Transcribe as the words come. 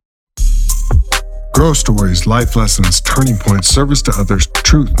Grow stories, life lessons, turning points, service to others,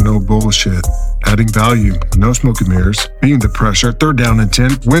 truth, no bullshit. Adding value, no smoke and mirrors, being the pressure, third down and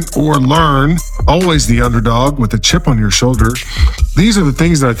 10, win or learn, always the underdog with a chip on your shoulder. These are the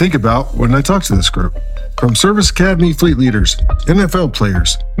things that I think about when I talk to this group. From Service Academy fleet leaders, NFL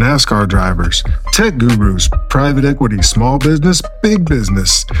players, NASCAR drivers, tech gurus, private equity, small business, big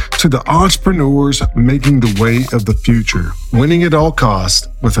business, to the entrepreneurs making the way of the future, winning at all costs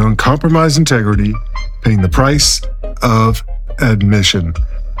with uncompromised integrity, paying the price of admission.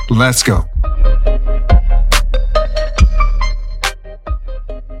 Let's go.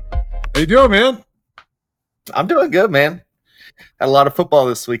 How you doing, man? I'm doing good, man. Had a lot of football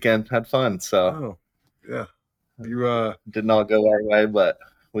this weekend. Had fun. So, yeah. You didn't all go our way, but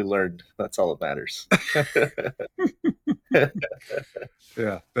we learned. That's all that matters.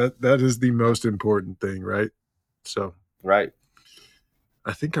 Yeah, that is the most important thing, right? So, right.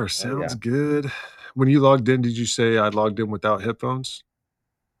 I think our sound's good. When you logged in, did you say I logged in without headphones?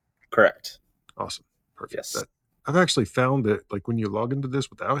 Correct. Awesome. Perfect. Yes. I've actually found that, like, when you log into this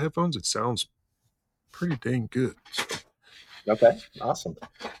without headphones, it sounds pretty dang good. So. Okay. Awesome.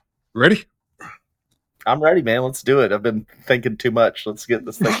 Ready? I'm ready, man. Let's do it. I've been thinking too much. Let's get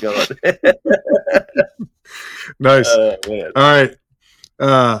this thing going. Nice. All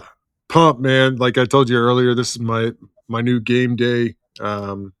right. Pump, man. Like I told you earlier, this is my new game day.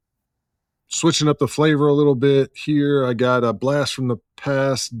 Switching up the flavor a little bit here. I got a blast from the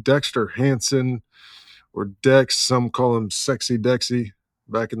past, Dexter Hanson, or Dex. Some call him Sexy Dexy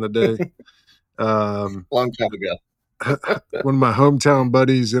back in the day. Long time ago. One of my hometown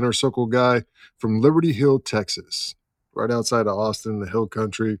buddies, inner circle guy from Liberty Hill, Texas, right outside of Austin, the Hill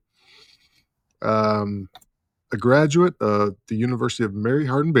Country. A graduate of the University of Mary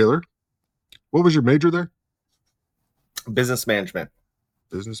Hardin Baylor. What was your major there? Business management.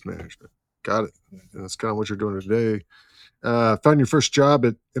 Business management. Got it. And that's kind of what you're doing today. Found your first job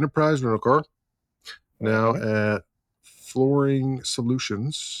at Enterprise Rental Car. Now at Flooring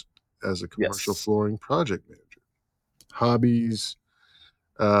Solutions as a commercial flooring project manager. Hobbies,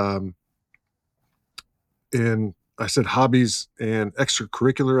 and I said hobbies and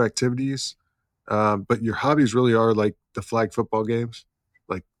extracurricular activities, but your hobbies really are like the flag football games.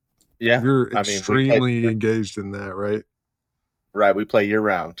 Like, you're extremely engaged in that, right? Right. We play year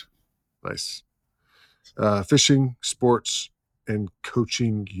round. Nice. Fishing, sports, and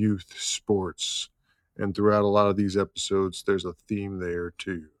coaching youth sports. And throughout a lot of these episodes, there's a theme there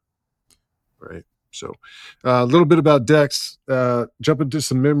too, right? So a little bit about Dex. Jump into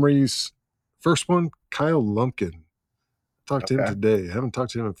some memories. First one, Kyle Lumpkin. Talked to him today. I haven't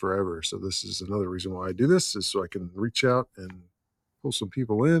talked to him in forever. So this is another reason why I do this, is so I can reach out and pull some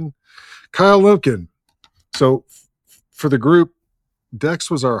people in. Kyle Lumpkin. So for the group, Dex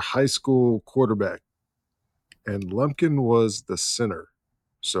was our high school quarterback, and Lumpkin was the center.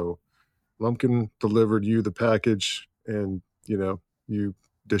 So Lumpkin delivered you the package, and, you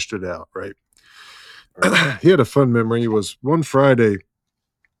dished it out, right? He had a fun memory. It was one Friday.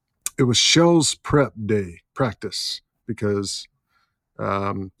 It was Shell's prep day practice because,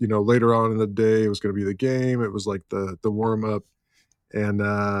 later on in the day, it was going to be the game. It was like the warm up. And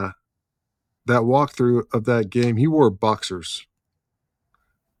that walkthrough of that game, he wore boxers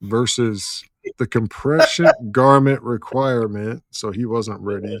versus the compression garment requirement. So he wasn't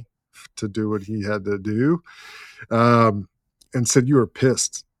ready to do what he had to do, and said you were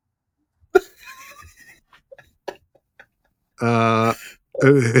pissed.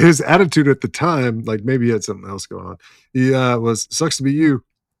 His attitude at the time, like maybe he had something else going on. He was, sucks to be you.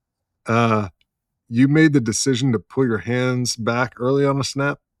 You made the decision to pull your hands back early on a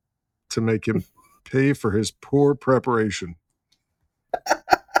snap to make him pay for his poor preparation.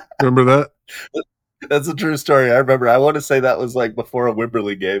 Remember that? That's a true story. I remember. I want to say that was like before a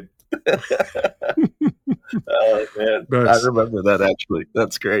Wimberley game. Oh man, nice. I remember that actually.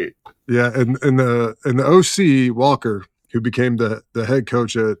 That's great. Yeah, and the OC Walker, who became the head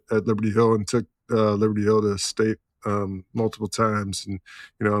coach at Liberty Hill and took Liberty Hill to state multiple times, and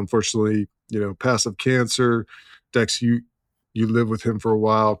unfortunately, passive cancer. Dex, you lived with him for a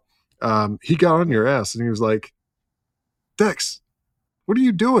while. He got on your ass and he was like, Dex, what are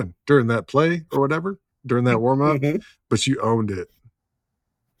you doing during that play or whatever, during that warm up? Mm-hmm. But you owned it.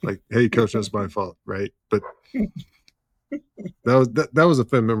 Like, hey, coach, that's my fault, right? But that was a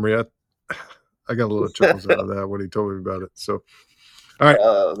fun memory. I got a little chuckles out of that when he told me about it. So, all right.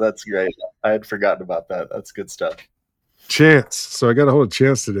 Oh, that's great. I had forgotten about that. That's good stuff. Chance. So I got a hold of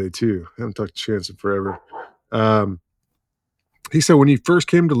Chance today too. I haven't talked to Chance in forever. He said when he first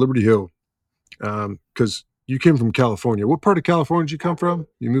came to Liberty Hill, because you came from California. What part of California did you come from?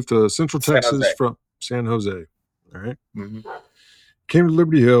 You moved to Central San Texas Jose. from San Jose. All right. Mhm. Came to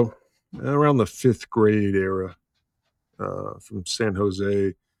Liberty Hill around the 5th grade era from San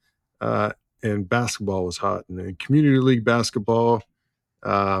Jose. And basketball was hot. And then community league basketball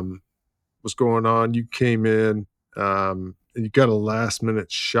was going on. You came in and you got a last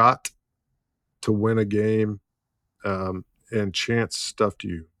minute shot to win a game, and Chance stuffed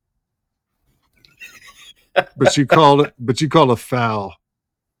you. But you called a foul.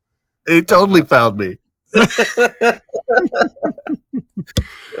 He totally fouled me.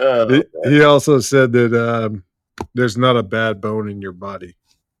 He also said that there's not a bad bone in your body,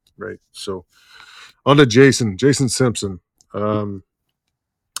 right? So on to Jason Simpson. 2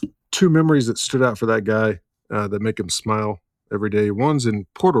 memories that stood out for that guy that make him smile every day. One's in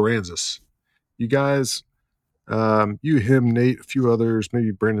Port Aransas. You guys, you, him, Nate, a few others,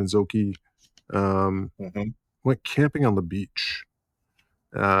 maybe Brandon Zoki, went camping on the beach.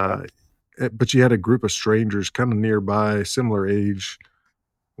 But you had a group of strangers kind of nearby, similar age.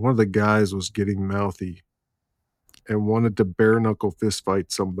 One of the guys was getting mouthy and wanted to bare knuckle fist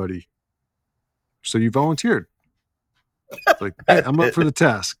fight somebody. So you volunteered. It's like, hey, I'm up for the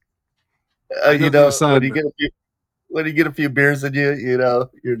task. You know, when you get a few beers in you, you know,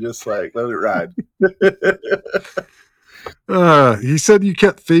 you're just like, let it ride. He said you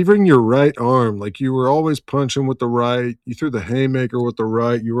kept favoring your right arm. Like you were always punching with the right. You threw the haymaker with the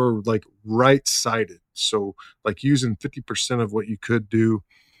right. You were like right-sided. So like using 50% of what you could do.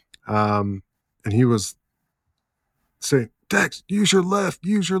 And he was saying, Dex, use your left.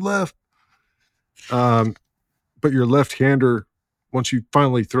 But your left-hander, once you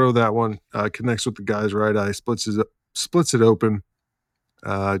finally throw that one, connects with the guy's right eye, splits it open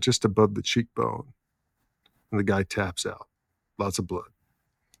just above the cheekbone. And the guy taps out. Lots of blood.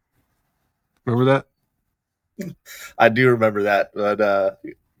 Remember that? I do remember that, but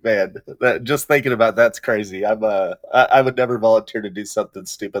man, just thinking about that's crazy. I would never volunteer to do something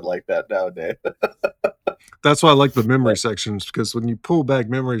stupid like that nowadays. That's why I like the memory sections, because when you pull back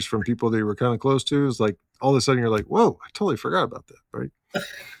memories from people that you were kind of close to, it's like all of a sudden you're like, whoa, I totally forgot about that, right?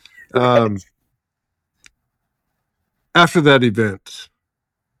 Right. After that event,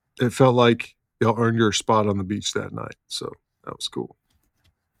 it felt like y'all earned your spot on the beach that night. So that was cool.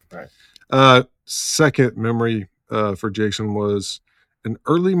 Right. Second memory for Jason was an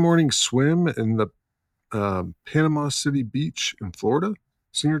early morning swim in the Panama City Beach in Florida,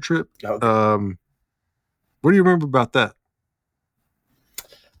 senior trip. Okay. What do you remember about that?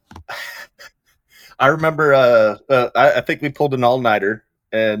 I remember I think we pulled an all-nighter,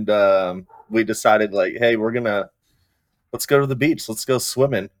 and we decided like, hey, let's go to the beach, let's go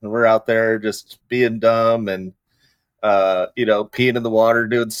swimming. And we're out there just being dumb and you know, peeing in the water,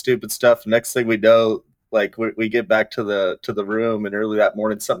 doing stupid stuff. Next thing we know, like we get back to the room, and early that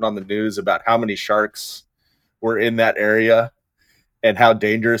morning, something on the news about how many sharks were in that area and how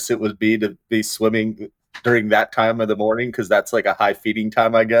dangerous it would be to be swimming during that time of the morning, because that's like a high feeding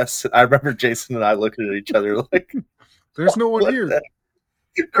time, I guess. I remember Jason and I looking at each other like, there's no one here.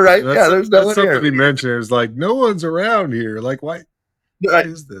 Right? Yeah, there's no one here. Something he mentioned. It's like, no one's around here. Like, why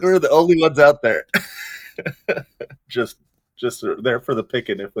is this? We're the only ones out there. just there for the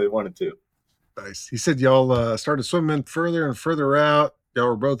picking if they wanted to. Nice. He said y'all started swimming further and further out. Y'all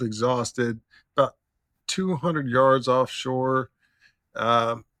were both exhausted, about 200 yards offshore,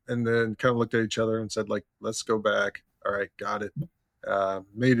 and then kind of looked at each other and said, like, let's go back. All right, got it.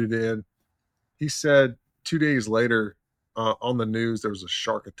 Made it in. He said 2 days later on the news, there was a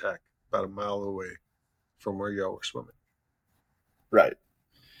shark attack about a mile away from where y'all were swimming. Right.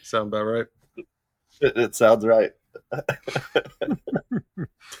 Sound about right? It sounds right.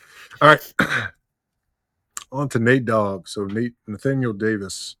 All right. On to Nate Dogg. So Nathaniel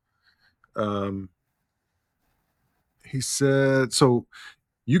Davis. He said, so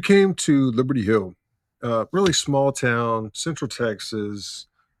you came to Liberty Hill, really small town, Central Texas,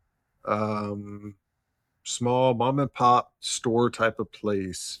 small mom and pop store type of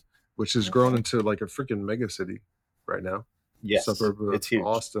place, which has grown into like a freaking mega city right now. Yes, suburb of it's huge.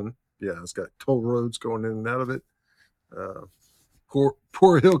 Austin. Yeah, it's got toll roads going in and out of it.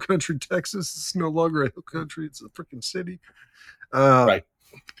 Poor Hill Country, Texas. It's no longer a hill country; it's a freaking city. Right.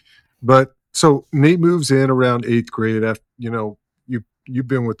 But so Nate moves in around 8th grade. After you've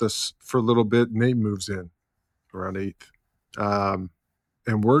been with us for a little bit. Nate moves in around 8th,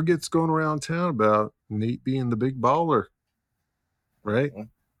 and word gets going around town about Nate being the big baller. Right? Mm-hmm.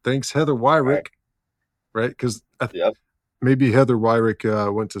 Thanks, Heather Wyrick. Right? Because maybe Heather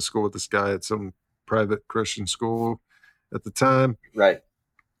Wyrick went to school with this guy at some private Christian school at the time. Right.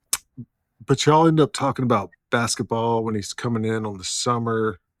 but y'all end up talking about basketball when he's coming in on the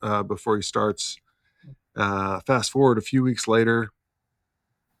summer before he starts. Fast forward a few weeks later,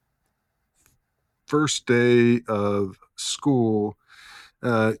 first day of school,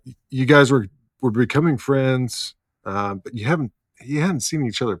 you guys were becoming friends, but you hadn't seen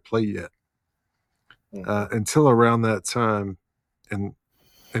each other play yet until around that time, and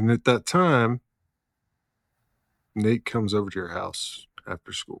at that time, Nate comes over to your house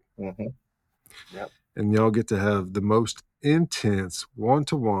after school, Yep. and y'all get to have the most intense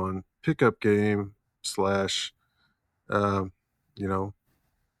one-to-one pickup game slash, um, you know,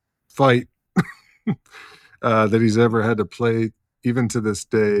 fight that he's ever had to play, even to this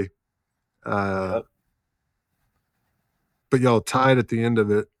day. Yep. But y'all tied at the end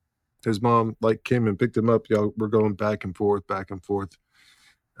of it. His mom like came and picked him up. Y'all were going back and forth, back and forth.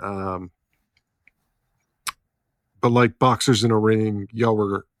 Um, but like boxers in a ring, y'all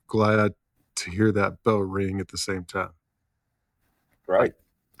were glad to hear that bell ring at the same time, Right. like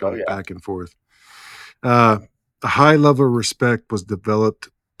Oh going yeah. back and forth. Uh, a high level of respect was developed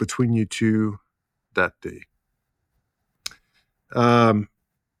between you two that day. Um,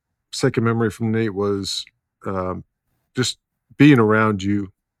 second memory from Nate was um, just being around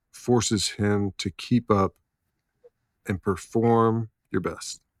you forces him to keep up and perform your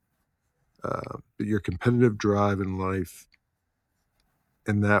best. But your competitive drive in life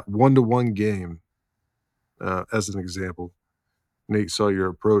in that one-to-one game, as an example, Nate saw your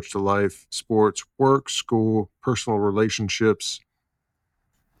approach to life, sports, work, school, personal relationships.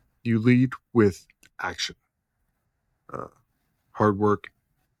 You lead with action, uh, hard work,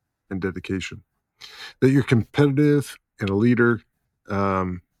 and dedication. That you're competitive and a leader.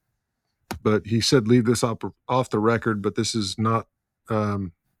 Um, but he said, leave this off the record, but this is not,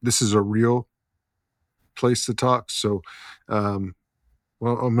 this is a real place to talk. So, um,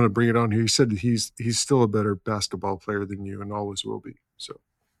 well, I'm going to bring it on here. He said he's still a better basketball player than you and always will be. So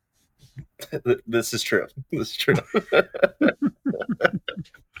This is true. This is true.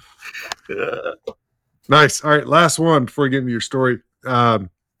 Yeah. nice. All right, last one before we get into your story.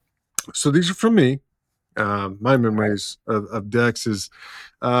 So these are from me. My All right. memories of Dex is,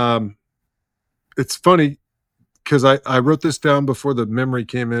 um, it's funny because I wrote this down before the memory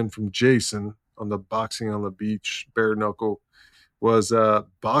came in from Jason on the boxing on the beach bare knuckle was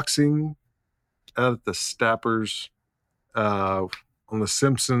boxing out at the Stappers uh, on the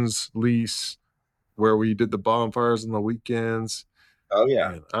Simpsons lease where we did the bonfires on the weekends. Oh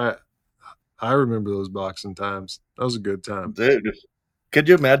yeah, Man, I remember those boxing times. That was a good time. dude. Could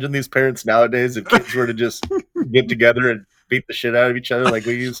you imagine these parents nowadays if kids were to just get together and beat the shit out of each other like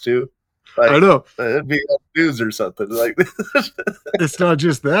we used to? I Like know. it'd be on news or something. Like It's not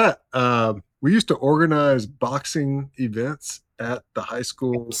just that. We used to organize boxing events at the high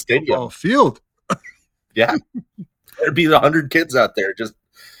school football stadium. field. Yeah, there'd be 100 kids out there just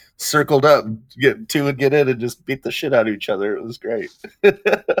circled up, get two would get in and just beat the shit out of each other. It was great.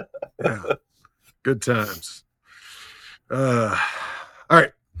 Yeah, good times. All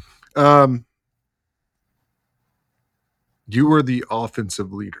right. Um, you were the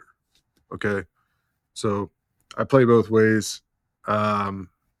offensive leader. Okay. So I play both ways. Um,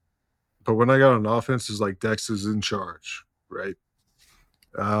 but when I got on offense, it's like Dex is in charge, right?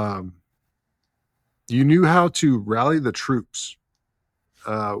 Um, you knew how to rally the troops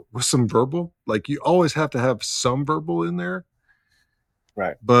with some verbal. Like you always have to have some verbal in there,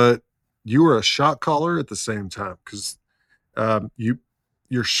 Right. but you were a shot caller at the same time because you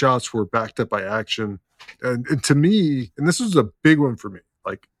your shots were backed up by action, and to me, and this was a big one for me.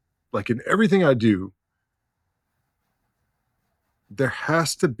 Like in everything I do, there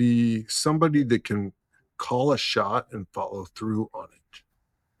has to be somebody that can call a shot and follow through on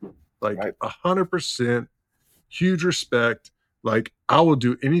it. Like Right. 100%, huge respect. Like I will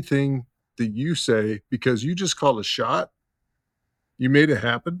do anything that you say because you just called a shot, you made it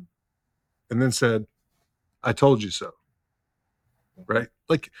happen, and then said, "I told you so." Right?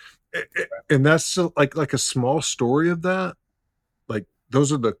 Like, and that's so, like a small story of that. Like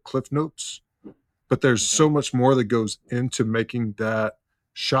those are the cliff notes, but there's Mhm. so much more that goes into making that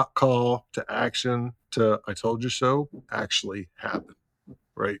shot call to action to "I told you so" actually happen.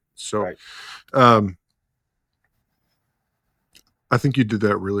 Right? So, Right. um, I think you did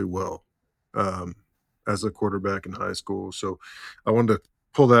that really well um, as a quarterback in high school. So I wanted to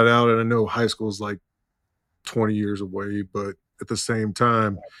pull that out. And I know high school is like 20 years away, but at the same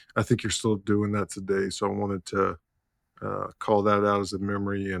time, I think you're still doing that today. So I wanted to call that out as a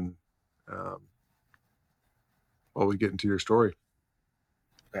memory and um, while we get into your story.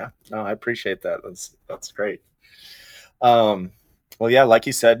 Yeah. No, I appreciate that. That's great. Um, Well, yeah, like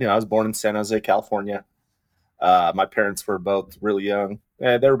you said, I was born in San Jose, California. My parents were both really young.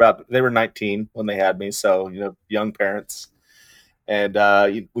 They were 19 when they had me, so young parents. And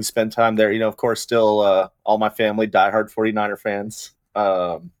we spent time there. Of course, still all my family diehard 49er fans.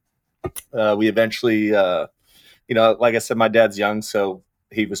 We eventually, like I said, my dad's young, so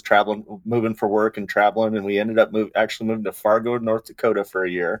he was traveling, moving for work and traveling, and we ended up actually moving to Fargo, North Dakota for a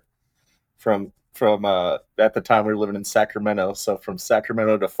year. From at the time we were living in Sacramento, so from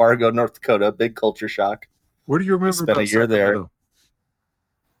Sacramento to Fargo, North Dakota, big culture shock. What do you We remember spent a about year there. Sacramento?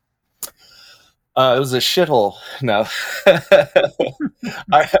 It was a shithole. No,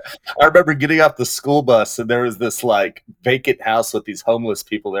 I remember getting off the school bus and there was this like vacant house with these homeless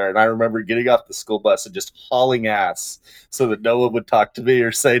people there, and I remember getting off the school bus and just hauling ass so that no one would talk to me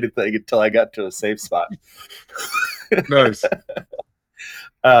or say anything until I got to a safe spot. Nice.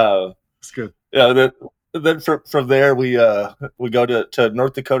 That's good. Yeah. Then from there we go to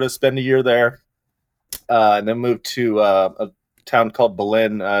North Dakota, spend a year there, and then move to a town called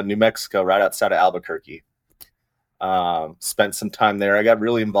Belton, New Mexico, right outside of Albuquerque. Spent some time there. I got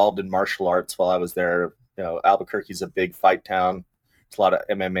really involved in martial arts while I was there. Albuquerque's a big fight town. There's a lot of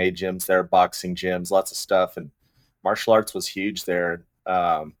MMA gyms there, boxing gyms, lots of stuff, and martial arts was huge there.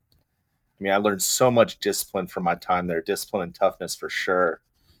 I learned so much discipline from my time there, discipline and toughness for sure,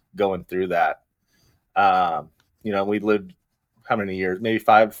 going through that. We lived how many years? Maybe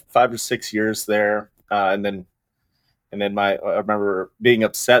 5 or 6 years there, and then I remember being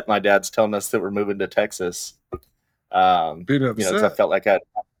upset. My dad's telling us that we're moving to Texas. Being upset. 'Cause I felt like I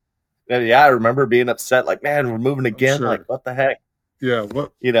remember being upset. Like, man, we're moving again. Sure. Like, what the heck? Yeah.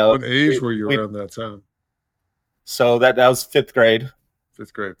 What age were you around that time? So that was fifth grade.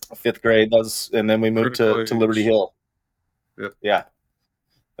 Fifth grade. And then we moved to Liberty Hill. Yep. Yeah.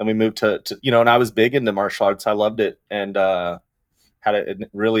 And we moved to and I was big into martial arts. I loved it, and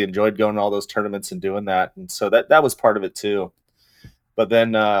really enjoyed going to all those tournaments and doing that. And so that was part of it too. But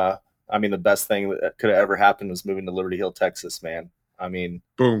then, the best thing that could have ever happened was moving to Liberty Hill, Texas, man.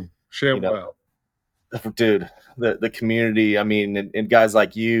 Boom. Wow. Dude, the community, and guys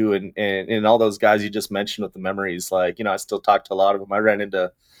like you and all those guys you just mentioned with the memories, like, I still talk to a lot of them. I ran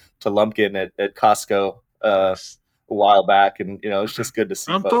into Lumpkin at Costco a while back, and it's just good to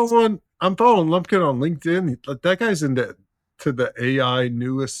see. I'm following Lumpkin on LinkedIn. That guy's into the AI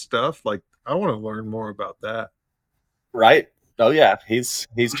newest stuff. Like, I want to learn more about that. Right. Oh yeah, he's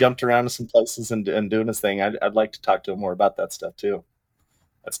jumped around to some places and doing his thing. I'd like to talk to him more about that stuff too.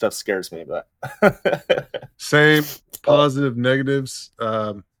 That stuff scares me, but same positive, negatives.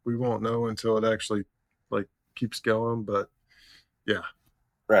 We won't know until it actually keeps going. But yeah,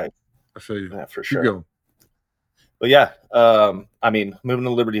 right. I feel you. Yeah, for sure. Keep going. But yeah, moving to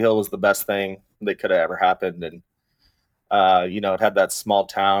Liberty Hill was the best thing that could have ever happened, and it had that small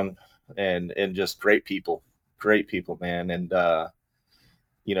town and just great people, man. And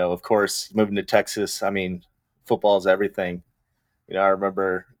of course, moving to Texas, football is everything. I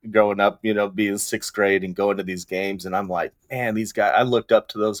remember growing up, being sixth grade and going to these games, and I'm like, man, these guys. I looked up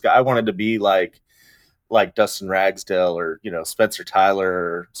to those guys. I wanted to be like Dustin Ragsdale or Spencer Tyler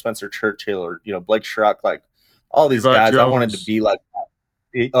or Spencer Churchill or Blake Schrock, like all these Levi guys. Jones. I wanted to be like.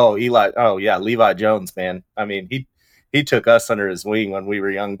 Oh, Eli. Oh yeah, Levi Jones, man. He took us under his wing when we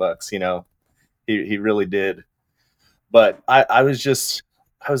were young bucks. He really did. But I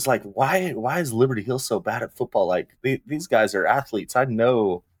was like, why is Liberty Hill so bad at football? Like these guys are athletes. I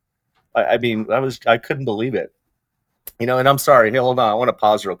know. I couldn't believe it. And I'm sorry. Hey, hold on. I want to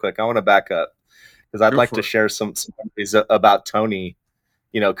pause real quick. I want to back up because I'd like to share some memories about Tony.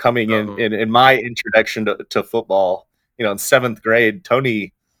 Coming in my introduction to football. In seventh grade,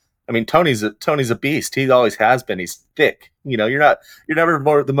 Tony's a beast. He always has been. He's thick. You're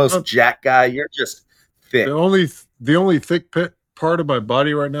never the most jack guy. You're just thick. The only thick part of my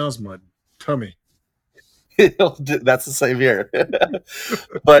body right now is my tummy. That's the same here.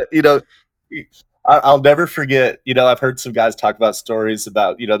 But I'll never forget. I've heard some guys talk about stories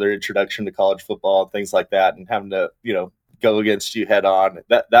about their introduction to college football and things like that, and having to go against you head on.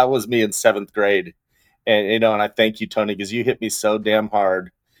 That was me in seventh grade, and and I thank you, Tony, because you hit me so damn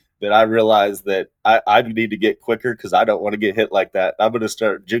hard that I realized that I need to get quicker because I don't want to get hit like that. I'm going to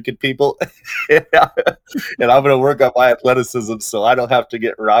start juking people, and I'm going to work up my athleticism so I don't have to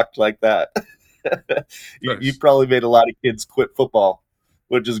get rocked like that. You probably made a lot of kids quit football,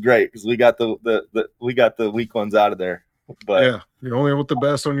 which is great because we got the weak ones out of there. But yeah, you only want the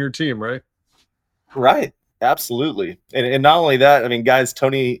best on your team, right? Right. Absolutely. And not only that, guys,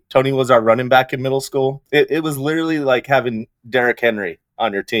 Tony was our running back in middle school. It was literally like having Derrick Henry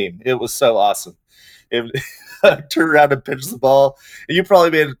on your team. It was so awesome. if turn around and pitch the ball. And you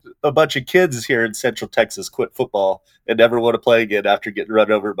probably made a bunch of kids here in Central Texas quit football and never want to play again after getting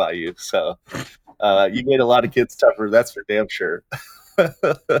run over by you. So you made a lot of kids tougher. That's for damn sure.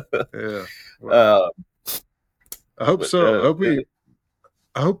 Yeah. Well, uh, I hope but so.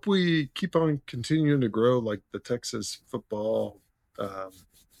 I hope we keep on continuing to grow like the Texas football, um,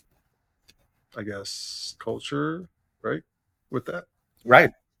 I guess, culture, right? With that.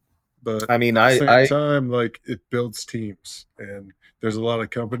 right. But I mean, at the same I time, like it builds teams, and there's a lot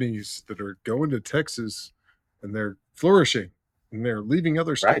of companies that are going to Texas and they're flourishing and they're leaving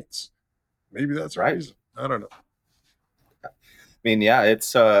other right, states. Maybe that's a right. reason. I don't know. I mean, yeah,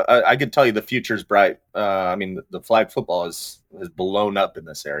 it's I can tell you the future's bright. I mean, the flag football is blown up in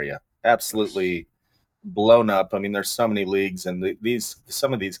this area. Nice. Absolutely blown up. I mean, there's so many leagues, and these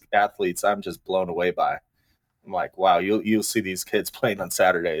some of these athletes, I'm just blown away by. I'm like, wow, you'll see these kids playing on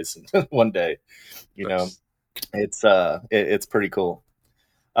Saturdays one day. You know, Nice. it's pretty cool.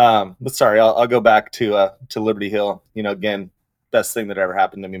 But sorry, I'll go back to Liberty Hill. You know, again, best thing that ever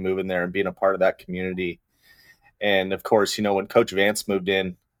happened to me moving there and being a part of that community. And of course, you know, when Coach Vance moved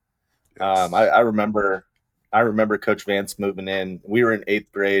in, Yes. I remember Coach Vance moving in. We were in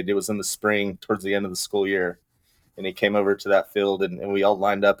 8th grade. It was in the spring, towards the end of the school year, and he came over to that field, and we all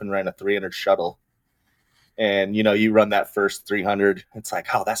lined up and ran a 300 shuttle. And you know, you run that first 300, it's like,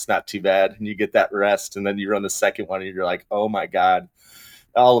 oh, that's not too bad, and you get that rest, and then you run the second one, and you're like, oh my god,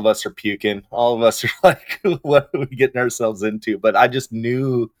 all of us are puking. All of us are like, what are we getting ourselves into? But I just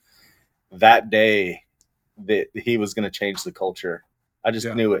knew that day that he was going to change the culture. I just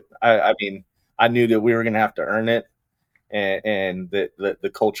Yeah. knew it. I mean, I knew that we were going to have to earn it, and that the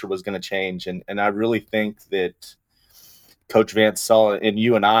culture was going to change. And I really think that Coach Vance saw in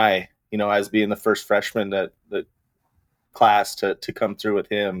you and I, you know, as being the first freshman that class to come through with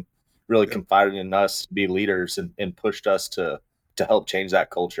him, really Yep. confided in us to be leaders and pushed us to help change that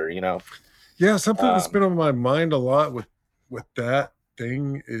culture. You know, Yeah. Something that's um, been on my mind a lot with that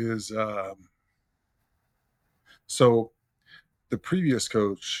thing is so the previous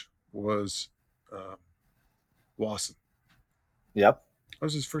coach was um, Wasson. yep, What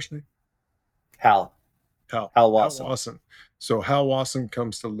was his first name? Hal Hal. Hal Hal Watson. Wasson. So Hal Wasson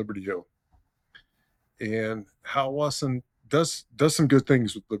comes to Liberty Hill, and Hal Wasson does some good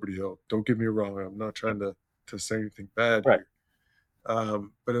things with Liberty Hill. Don't get me wrong. I'm not trying to say anything bad Right. here.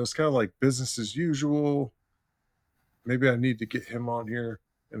 But it was kind of like business as usual. Maybe I need to get him on here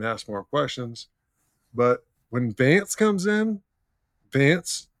and ask more questions. But when Vance comes in,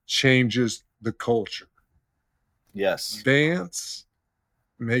 Vance changes the culture. Yes. Vance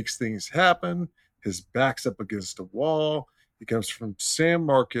makes things happen. His back's up against a wall. He comes from San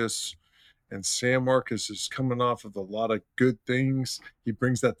Marcos, and San Marcos is coming off of a lot of good things. He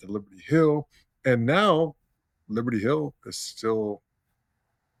brings that to Liberty Hill, and now Liberty Hill is still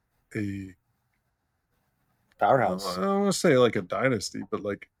a I Powerhouse. don't want to say like a dynasty, but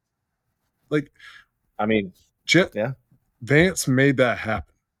like I mean, Jet yeah. Vance made that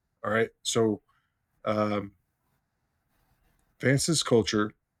happen. All right, so um, Vance's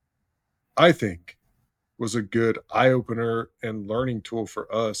culture, I think, was a good eye opener and learning tool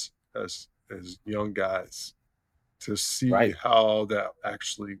for us as young guys to see Right. how that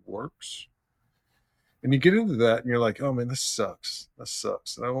actually works. And you get into that and you're like, oh man, this sucks. That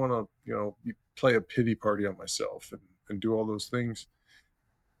sucks. And I want to, play a pity party on myself and do all those things.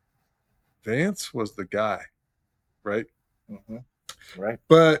 Vance was the guy, right? Hmm. Right.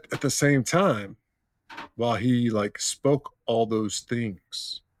 But at the same time, while he like spoke all those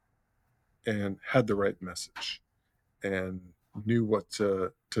things and had the right message and knew what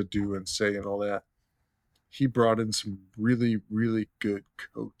to do and say and all that, he brought in some really, really good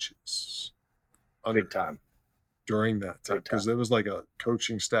coaches Big under him time. during that time Big because time. there was like a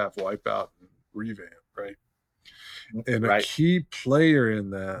coaching staff wipeout and revamp, right? And a Right. key player in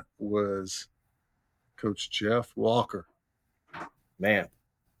that was Coach Jeff Walker. Man.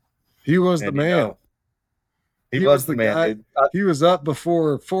 He was the And you man. know, he He was was the the man, guy. dude. He was up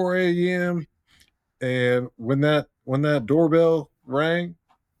before 4 a.m. And when that doorbell rang,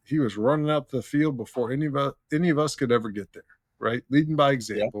 he was running out the field before any of us could ever get there, right? Leading by Yeah.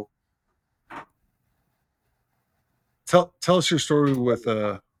 example. Tell us your story with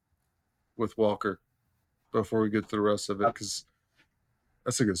Walker before we get to the rest of it, because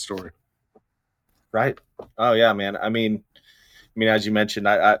that's a good story. Right. Oh yeah, man. I mean, as you mentioned,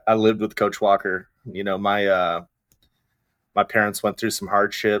 I lived with Coach Walker. You know, my parents went through some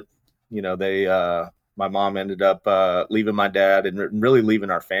hardship. You know, they my mom ended up leaving my dad and really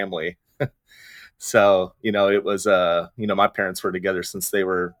leaving our family. So, you know, it was you know, my parents were together since they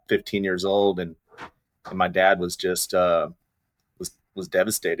were 15 years old, and my dad was just was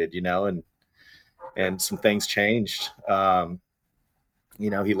devastated, and some things changed.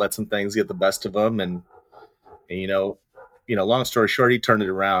 He let some things get the best of him, and long story short, he turned it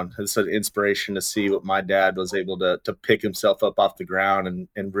around. It's an inspiration to see what my dad was able to pick himself up off the ground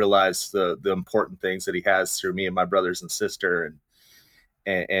and realize the important things that he has through me and my brothers and sister,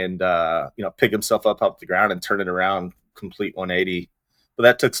 and pick himself up off the ground and turn it around, complete 180. But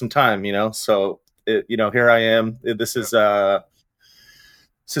that took some time, So here I am. This is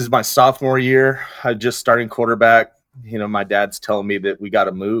my sophomore year. I just starting quarterback. My dad's telling me that we got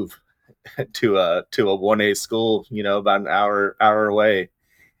to move to a 1A school, about an hour away.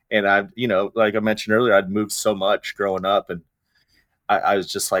 And like I mentioned earlier, I'd moved so much growing up, and I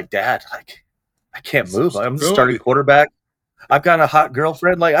was just like, Dad, like, I can't move. I'm the starting quarterback. I've got a hot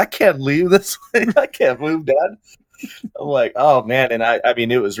girlfriend. Like, I can't leave this. I can't move, Dad. I'm like, oh man. And I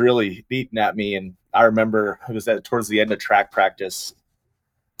mean, it was really beating at me. And I remember it was towards the end of track practice,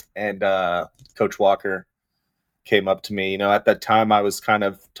 and Coach Walker came up to me. At that time I was kind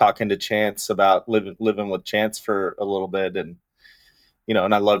of talking to Chance about living with Chance for a little bit, and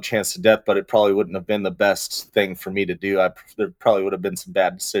and I love Chance to death, but it probably wouldn't have been the best thing for me to do. There probably would have been some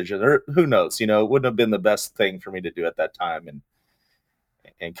bad decisions, or who knows, it wouldn't have been the best thing for me to do at that time.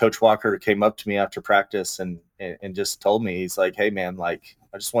 And Coach Walker came up to me after practice and just told me, he's like, hey man, like,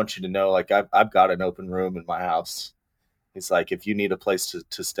 I just want you to know, like, I've got an open room in my house. He's like, if you need a place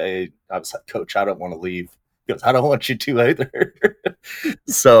to stay. I was like, Coach, I don't want to leave. He goes, I don't want you to either.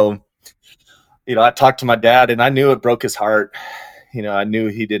 So, I talked to my dad, and I knew it broke his heart. I knew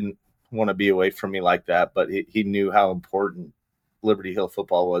he didn't want to be away from me like that, but he knew how important Liberty Hill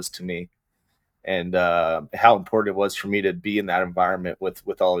football was to me, and how important it was for me to be in that environment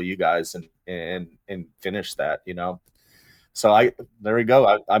with all of you guys and finish that, So there we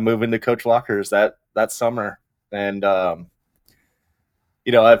go. I moved into Coach Walker's that summer, and I'm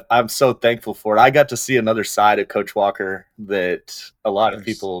so thankful for it. I got to see another side of Coach Walker that a lot of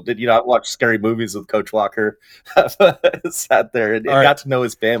people did. I watched scary movies with Coach Walker, sat there and got to know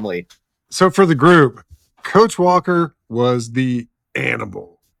his family. So for the group, Coach Walker was the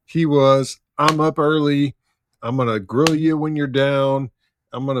animal. He was, I'm up early. I'm going to grill you when you're down.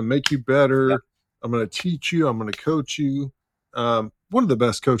 I'm going to make you better. Yep. I'm going to teach you. I'm going to coach you. One of the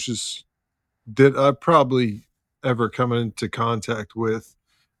best coaches that I probably ever come into contact with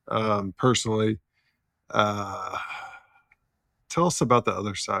personally. Tell us about the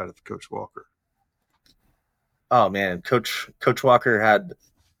other side of Coach Walker. Oh man, Coach Walker had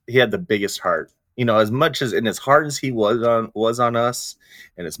the biggest heart. As much as, and as hard as he was on us,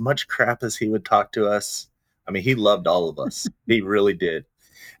 and as much crap as he would talk to us, I mean, he loved all of us. He really did.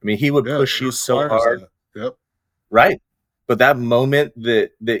 I mean, he would push you so hard. Yep. Right. But that moment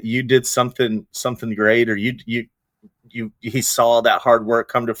that you did something great, or he saw that hard work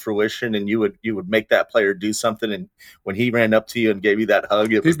come to fruition, and you would make that player do something, and when he ran up to you and gave you that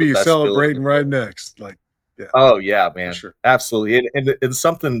hug, he'd be celebrating right next. Like, yeah. Oh yeah, man, sure. Absolutely. And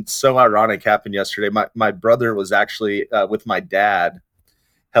something so ironic happened yesterday. My brother was actually with my dad,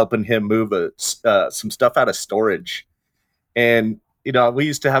 helping him move some stuff out of storage, and we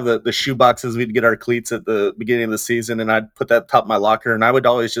used to have the shoe boxes. We'd get our cleats at the beginning of the season, and I'd put that top of my locker, and I would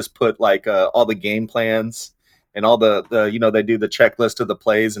always just put like all the game plans and all the they do the checklist of the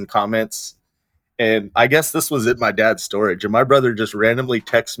plays and comments. And I guess this was in my dad's storage, and my brother just randomly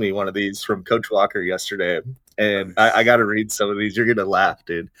texted me one of these from Coach Walker yesterday, and nice. I got to read some of these. You're gonna laugh,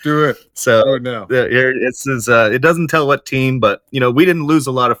 dude. Do it. So do it now. It doesn't tell what team, but we didn't lose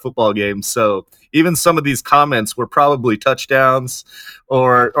a lot of football games, so even some of these comments were probably touchdowns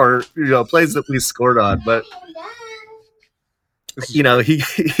or plays that we scored on. But he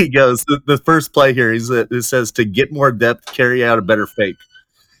goes, the first play here, it says, to get more depth, carry out a better fake.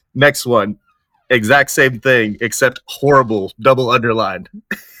 Next one, exact same thing, except horrible, double underlined.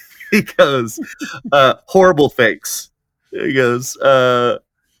 He goes, horrible fakes. He goes,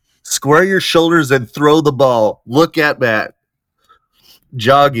 square your shoulders and throw the ball. Look at that.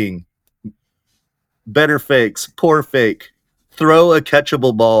 Jogging. Better fakes. Poor fake. Throw a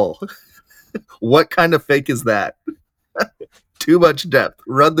catchable ball. What kind of fake is that? Too much depth.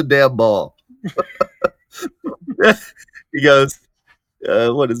 Run the damn ball. He goes,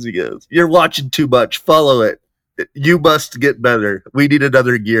 what does he go? You're watching too much. Follow it. You must get better. We need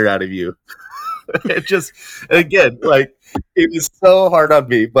another gear out of you. It just, again, like, it was so hard on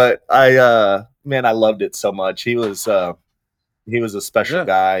me, but I loved it so much. He was a special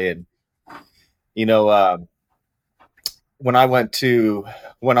guy, and when I went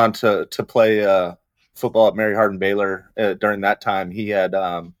on to play football at Mary Hardin Baylor during that time, he had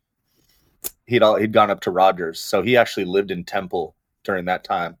he'd gone up to Rogers, so he actually lived in Temple during that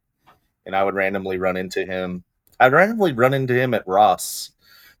time, and I would randomly run into him. I'd randomly run into him at Ross.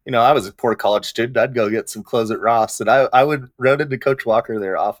 I was a poor college student. I'd go get some clothes at Ross, and I would run into Coach Walker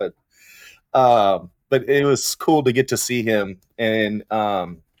there often. But it was cool to get to see him, and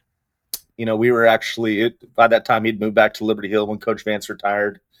we were actually by that time he'd moved back to Liberty Hill when Coach Vance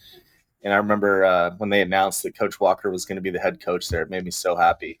retired. And I remember when they announced that Coach Walker was going to be the head coach there, it made me so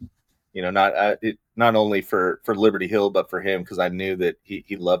happy. Not only for Liberty Hill, but for him, because I knew that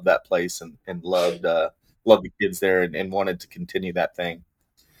he loved that place and loved the kids there and wanted to continue that thing.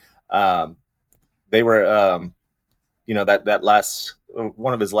 They were, that last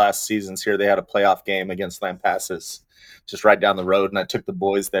one of his last seasons here, they had a playoff game against Lampasas, just right down the road, and I took the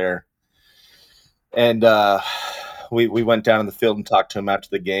boys there, and we went down in the field and talked to him after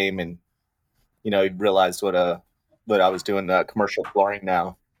the game, and he realized what I was doing commercial flooring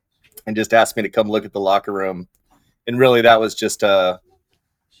now, and just asked me to come look at the locker room. And really, that was just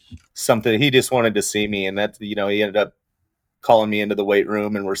something he just wanted to see me. And that, he ended up calling me into the weight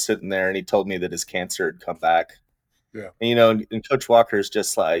room, and we're sitting there, and he told me that his cancer had come back. Yeah. And Coach Walker is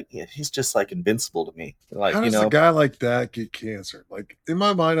just like, he's just like invincible to me. Like, how does a guy like that get cancer? Like, in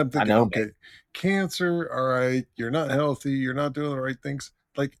my mind, I'm thinking, okay, man. Cancer, all right, you're not healthy, you're not doing the right things.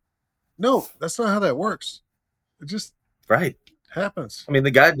 Like, no, that's not how that works. It just happens. I mean,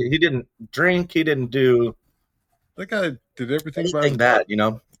 the guy, he didn't drink, he didn't do. That guy did everything by his that,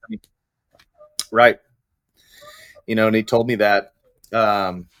 right. And he told me that,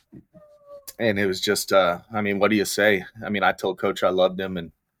 and it was just, what do you say? I told Coach I loved him, and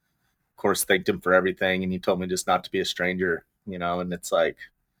of course thanked him for everything. And he told me just not to be a stranger, and it's like,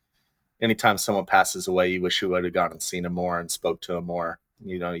 anytime someone passes away, you wish you would have gone and seen him more and spoke to him more.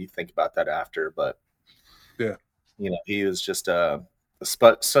 You think about that after, but yeah, he was just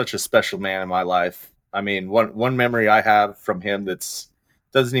such a special man in my life. One memory I have from him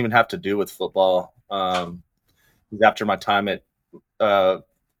doesn't even have to do with football. Was after my time at, I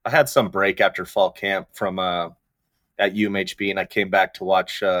had some break after fall camp from at UMHB, and I came back to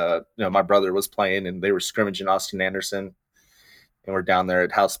watch. My brother was playing, and they were scrimmaging Austin Anderson, and we're down there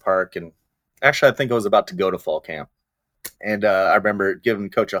at House Park. And actually, I think I was about to go to fall camp, and I remember giving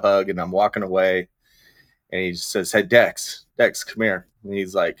Coach a hug, and I'm walking away, and he says, "Hey, Dex, come here." And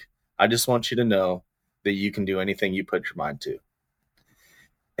he's like, "I just want you to know that you can do anything you put your mind to."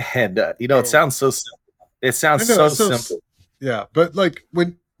 And it sounds so simple. It sounds so simple. Yeah, but like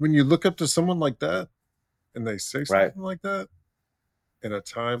when you look up to someone like that, and they say something like that in a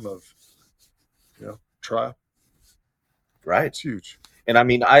time of trial, right? It's huge. And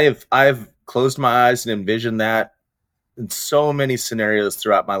I've closed my eyes and envisioned that in so many scenarios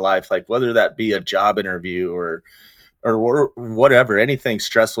throughout my life, like whether that be a job interview or whatever, anything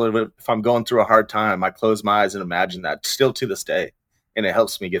stressful. If I'm going through a hard time, I close my eyes and imagine that still to this day, and it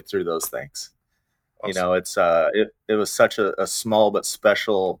helps me get through those things. Awesome. It's it was such a small but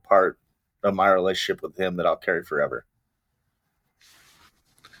special part of my relationship with him that I'll carry forever.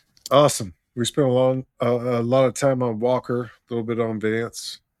 Awesome. We spent a lot of time on Walker, a little bit on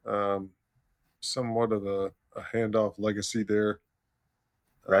Vance, somewhat of a handoff legacy there.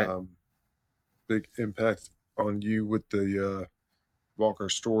 Right. Big impact on you with the Walker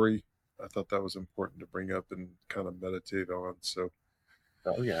story. I thought that was important to bring up and kind of meditate on. So,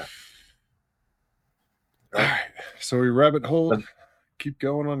 oh yeah. All right. So we rabbit hole. Keep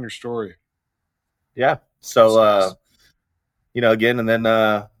going on your story. Yeah. So again, and then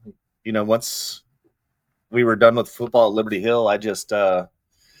once we were done with football at Liberty Hill, I just I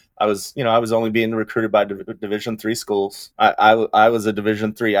was only being recruited by Division III schools. I was a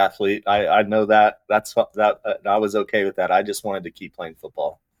Division III athlete. I know that. That's that. I was okay with that. I just wanted to keep playing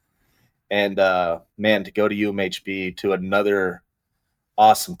football. And man, to go to UMHB, to another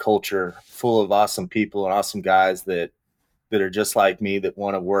awesome culture full of awesome people and awesome guys that are just like me, that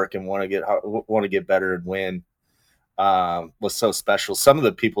want to work and want to get better and win, was so special. Some of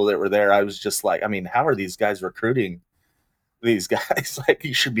the people that were there, I was just like, how are these guys recruiting these guys? Like,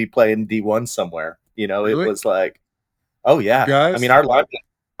 you should be playing D1 somewhere. Really? It was like, oh yeah. Guys?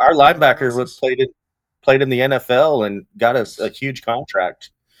 Our linebacker was played in the NFL and got a huge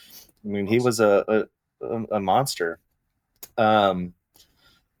contract. He was a monster.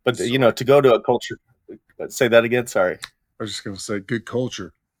 But to go to a culture, say that again. Sorry. I was just going to say good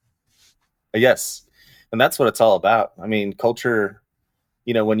culture. Yes. And that's what it's all about. Culture,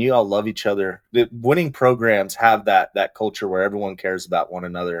 when you all love each other, the winning programs have that culture where everyone cares about one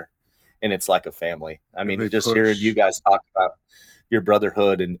another, and it's like a family. Hearing you guys talk about your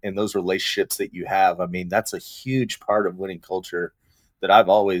brotherhood and those relationships that you have, that's a huge part of winning culture that I've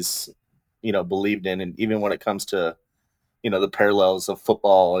always believed in. And even when it comes to, the parallels of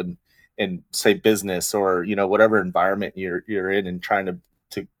football and say business or, whatever environment you're in and trying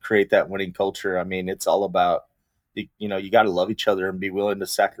to create that winning culture. I mean, it's all about, you got to love each other and be willing to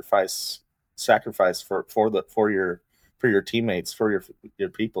sacrifice for your teammates, for your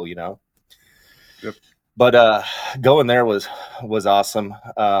people, Yep. But going there was awesome,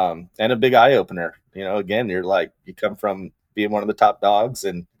 and a big eye opener. Again, you're like, you come from being one of the top dogs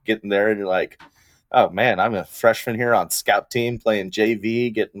and getting there, and you're like, oh man, I'm a freshman here on scout team playing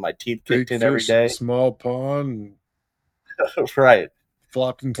JV, getting my teeth kicked Big in every fish in a day. small pond, Right.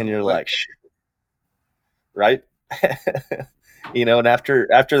 flopped into And the you're lake. like, right. And after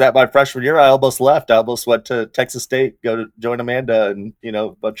that, my freshman year, I almost left. I almost went to Texas State, go to join Amanda and a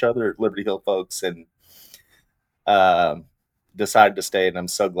bunch of other Liberty Hill folks, and um, decided to stay, and I'm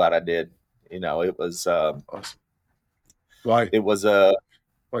so glad I did. It was Awesome. Why? it was a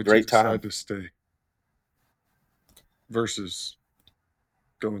Why'd you great time decide to stay versus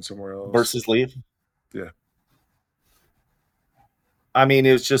going somewhere else? versus leave. Yeah. I mean,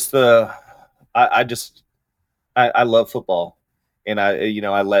 it was just I love football, and I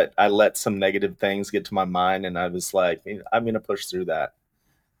let some negative things get to my mind, and I was like, I'm gonna push through that.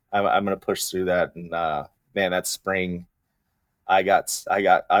 I'm gonna push through that, and man, that spring,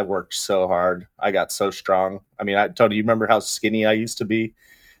 I worked so hard. I got so strong. I mean, I told you remember how skinny I used to be.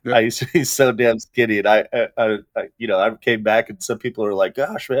 I Yep. used to be so damn skinny, and I came back, and some people are like,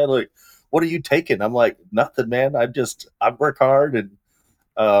 "Gosh, man, like, what are you taking?" I'm like, "Nothing, man. I work hard, and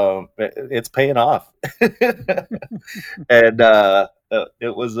it's paying off." And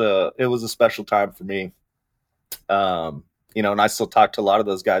it was a special time for me. And I still talk to a lot of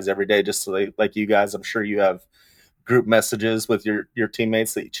those guys every day, just like you guys. I'm sure you have group messages with your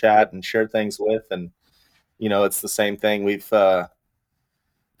teammates that you chat Yep. and share things with, and it's the same thing. We've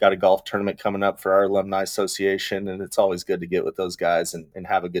got a golf tournament coming up for our alumni association, and it's always good to get with those guys and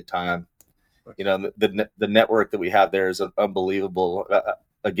have a good time. The network that we have there is unbelievable.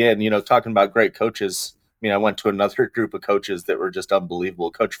 Again, talking about great coaches. I mean, I went to another group of coaches that were just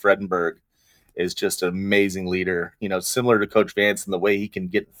unbelievable. Coach Fredenberg is just an amazing leader. Similar to Coach Vance in the way he can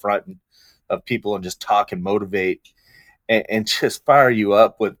get in front of people and just talk and motivate and just fire you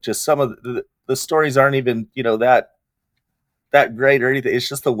up with just some of the stories aren't even that great or anything. It's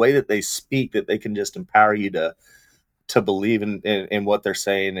just the way that they speak that they can just empower you to believe in what they're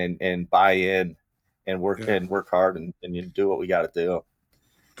saying and buy in and work Yeah. and work hard and you do what we got to do.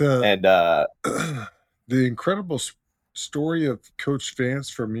 The And the incredible story of Coach Vance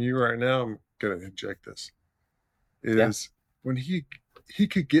for me right now, I'm gonna inject this, yeah, is when he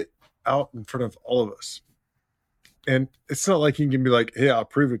could get out in front of all of us. And it's not like he can be like, "Hey, I'll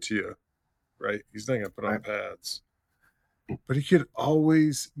prove it to you," right? He's not gonna put on right, pads. But he could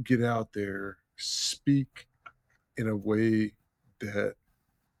always get out there, speak in a way that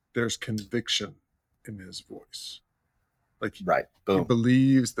there's conviction in his voice. Like right, he boom,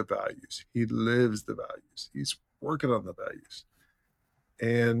 believes the values, he lives the values, he's working on the values.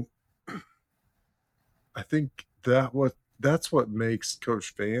 And I think that's what makes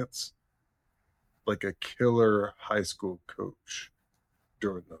Coach Vance like a killer high school coach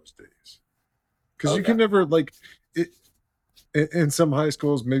during those days. Because oh you can yeah, never like it in some high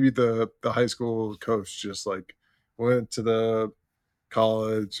schools, maybe the high school coach just like went to the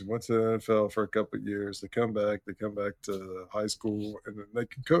college, went to the NFL for a couple of years. They come back to the high school, and then they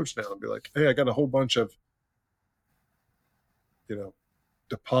can coach now and be like, "Hey, I got a whole bunch of you know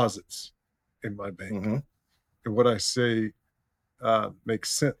deposits in my bank, mm-hmm. and what I say makes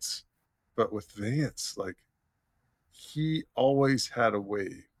sense." But with Vance, like he always had a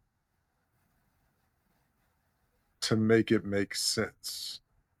way to make it make sense.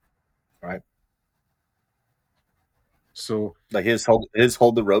 Right. So Like his hold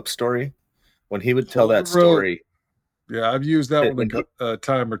the rope story, when he would tell hold the that rope. story. Yeah, I've used that one When he, a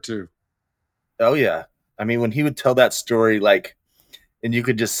time or two. oh yeah, I mean, when he would tell that story, like, and you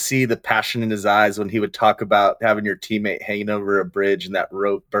could just see the passion in his eyes when he would talk about having your teammate hanging over a bridge and that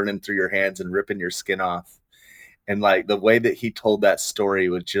rope burning through your hands and ripping your skin off. And like the way that he told that story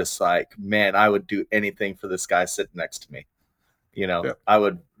was just like, man, I would do anything for this guy sitting next to me. Yeah, I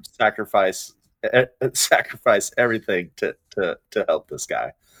would sacrifice everything to help this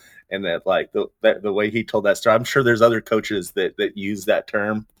guy. And that like the way he told that story, I'm sure there's other coaches that use that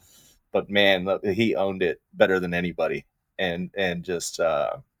term, but man, he owned it better than anybody. And just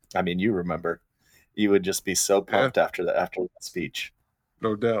I mean, you remember, you would just be so yeah, pumped after that speech.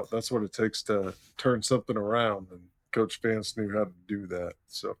 no doubt. That's what it takes to turn something around, and Coach Vance knew how to do that.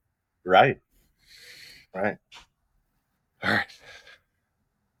 So, Right, right. all right.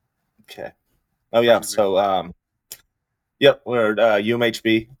 Okay. Oh yeah. So yep, we're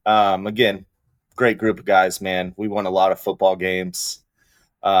UMHB. Again, great group of guys, man. We won a lot of football games.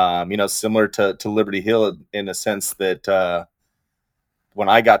 Similar to Liberty Hill in a sense that when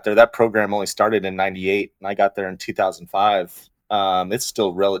I got there, that program only started in '98, and I got there in 2005. It's still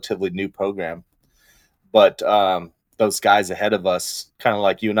a relatively new program, but those guys ahead of us, kind of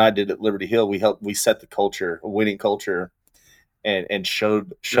like you and I did at Liberty Hill, we set the culture, a winning culture, and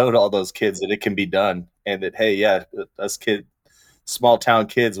showed all those kids that it can be done, and that hey, yeah, us small town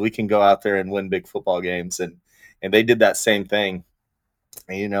kids, we can go out there and win big football games, and they did that same thing.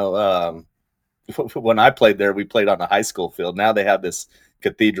 When I played there, we played on a high school field. Now they have this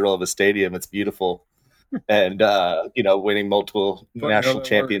cathedral of a stadium. It's beautiful, and winning multiple national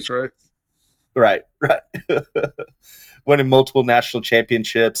championships. Right. Winning multiple national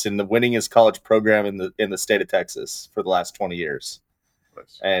championships and the winningest college program in the state of Texas for the last 20 years.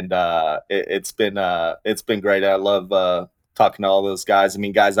 Nice. And it's been great. I love talking to all those guys. I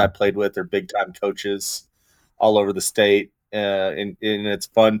mean, guys I played with are big time coaches all over the state, and it's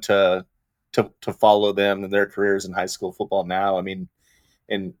fun to follow them and their careers in high school football now. I mean,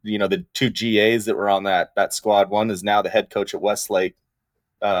 and the two GAs that were on that squad, one is now the head coach at Westlake.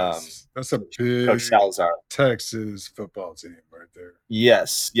 That's a big Coach Salazar. Texas football team right there.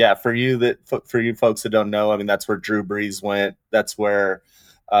 Yes, yeah. For you folks that don't know, I mean, that's where Drew Brees went. That's where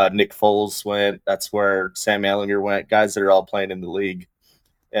Nick Foles went. That's where Sam Ehlinger went. Guys that are all playing in the league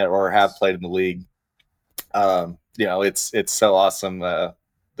or have played in the league. It's so awesome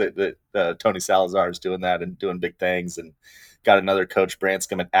that Tony Salazar is doing that and doing big things, and got another coach,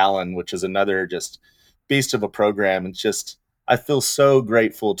 Branscombe at Allen, which is another just beast of a program. And just I feel so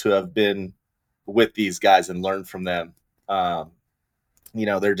grateful to have been with these guys and learn from them.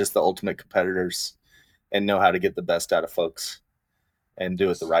 They're just the ultimate competitors and know how to get the best out of folks and do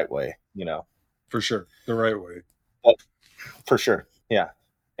it the right way, For sure. The right way. For sure. Yeah.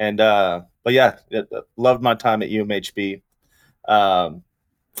 And, but yeah, loved my time at UMHB.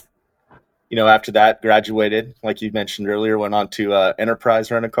 After that, graduated, like you mentioned earlier, went on to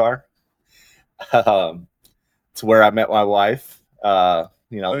Enterprise Rent-A-Car. It's where I met my wife. Nice.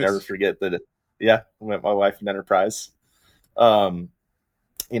 Never forget that. I met my wife in Enterprise.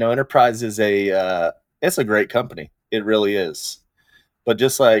 Enterprise is it's a great company. It really is. But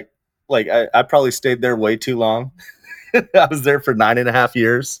just like I probably stayed there way too long. I was there for 9.5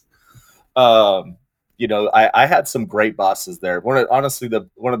 years. I had some great bosses there. One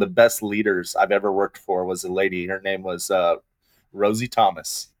of the best leaders I've ever worked for was a lady. Her name was Rosie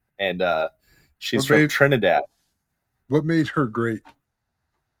Thomas, and she's from Trinidad. What made her great?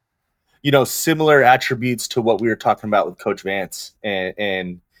 Similar attributes to what we were talking about with Coach Vance,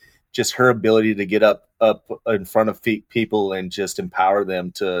 and just her ability to get up in front of people and just empower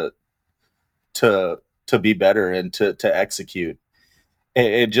them to be better and to execute.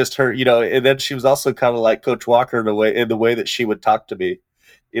 And just her, and then she was also kind of like Coach Walker in the way that she would talk to me.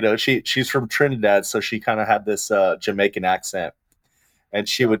 She's from Trinidad, so she kind of had this Jamaican accent, and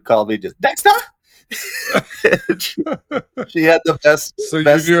she would call me just Dexter. she had the best. So you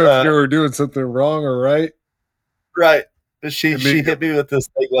knew if you were doing something wrong or right. Right. She hit me with this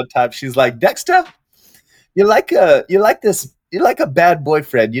thing one time. She's like, Dexter, you're like a bad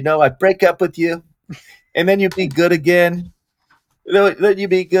boyfriend. I break up with you, and then you be good again. Then you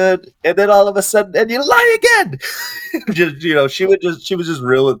be good, and then all of a sudden, and you lie again. She was just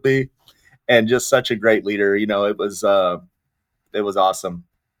real with me, and just such a great leader. It was awesome.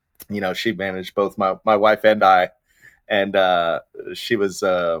 She managed both my wife and I, and she was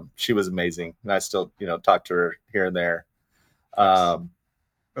amazing. And I still talk to her here and there.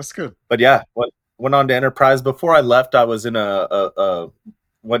 That's good. But yeah, went on to Enterprise. Before I left, I was in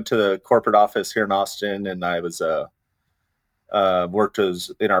went to the corporate office here in Austin, and I was worked as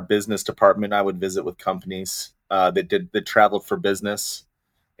in our business department. I would visit with companies that traveled for business,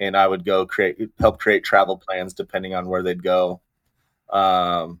 and I would go help create travel plans depending on where they'd go,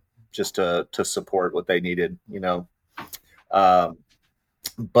 just to support what they needed,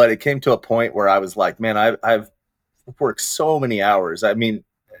 but it came to a point where I was like, man, I've worked so many hours. I mean,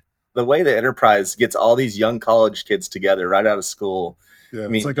 the way the Enterprise gets all these young college kids together right out of school. Yeah,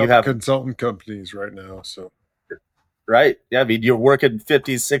 it's like you have consultant companies right now. So, right. Yeah. I mean, you're working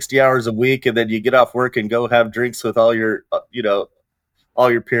 50, 60 hours a week, and then you get off work and go have drinks with all your,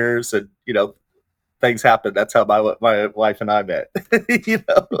 all your peers, and, things happen. That's how my wife and I met,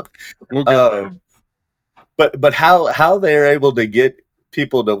 but how they're able to get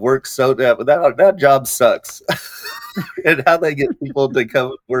people to work so that job sucks. And how they get people to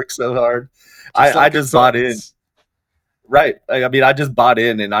come work so hard. I just bought in. Right. I mean, I just bought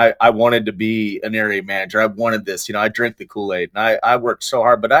in, and I wanted to be an area manager. I wanted this. I drank the Kool-Aid, and I worked so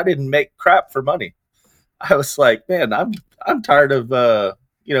hard, but I didn't make crap for money. I was like, man, I'm tired of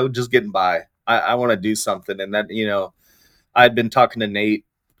just getting by. I want to do something. And that, I'd been talking to Nate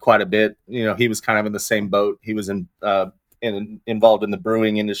quite a bit. He was kind of in the same boat. He was involved in the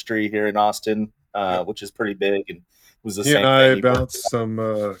brewing industry here in Austin, Yep. which is pretty big, and it was the He and same thing. I He worked. bounced some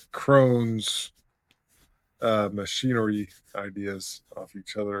Crohn's machinery ideas off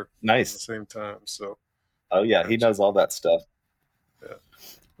each other at the Nice. same time. So, Oh yeah, he gotcha. knows all that stuff. Yeah.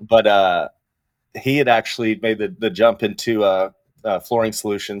 But he had actually made the jump into flooring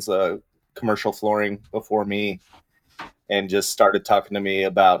solutions, commercial flooring before me, and just started talking to me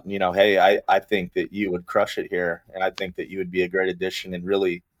about, hey, I think that you would crush it here, and I think that you would be a great addition, and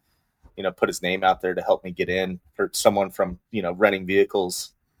really, put his name out there to help me get in, for someone from, renting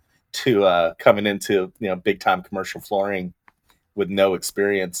vehicles to coming into, big time commercial flooring with no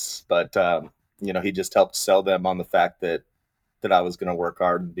experience. But he just helped sell them on the fact that I was going to work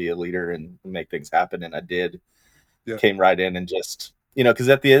hard and be a leader and make things happen. And I did. Yeah. Came right in and just, because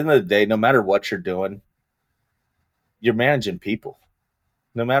at the end of the day, no matter what you're doing, you're managing people.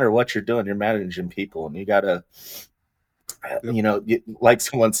 No matter what you're doing, you're managing people, and you gotta, Yep. like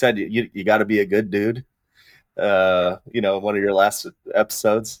someone said, you got to be a good dude. One of your last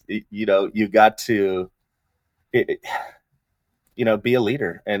episodes, you got to, be a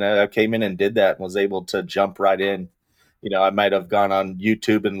leader. And I came in and did that, and was able to jump right in. I might have gone on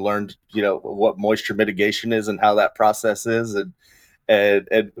YouTube and learned, what moisture mitigation is and how that process is, and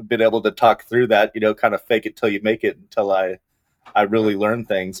been able to talk through that, kind of fake it till you make it, until I Yep. really learned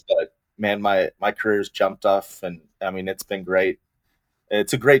things. But man, my career's jumped off, and I mean, it's been great.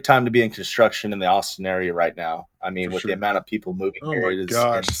 It's a great time to be in construction in the Austin area right now. I mean, For with the sure. amount of people moving Oh here, my it is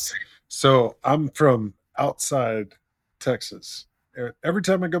gosh. insane. So I'm from outside Texas. And every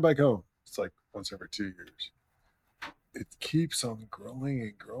time I go back home, it's like once every 2 years. It keeps on growing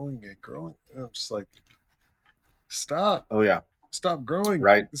and growing and growing. And I'm just like, stop, Oh yeah, stop growing.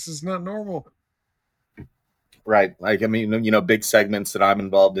 right, This is not normal. right. Like, I mean, big segments that I'm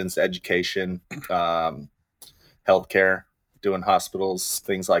involved in is education, healthcare, doing hospitals,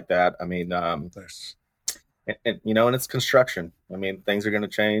 things like that. I mean, Nice. and it's construction. I mean, things are going to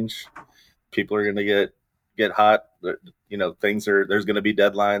change. People are going to get hot. There's going to be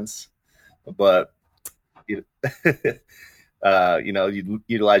deadlines, but you, you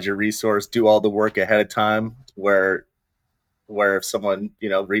utilize your resource, do all the work ahead of time. Where if someone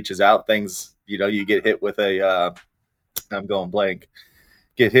reaches out, things you get hit with I'm going blank,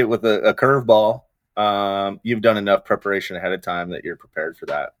 get hit with a curveball. You've done enough preparation ahead of time that you're prepared for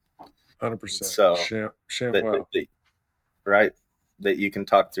that. 100%. So that, Wow. right, that you can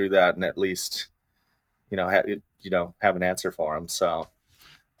talk through that, and at least have an answer for them. So,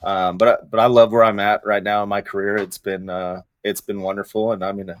 but I love where I'm at right now in my career. It's been wonderful, and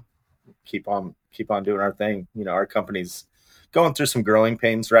I'm gonna keep on doing our thing. Our company's going through some growing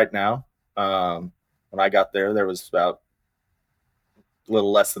pains right now. When I got there was about a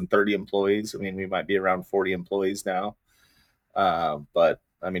little less than 30 employees. I mean, we might be around 40 employees now. But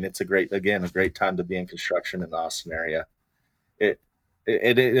I mean, it's a great time to be in construction in the Austin area. It,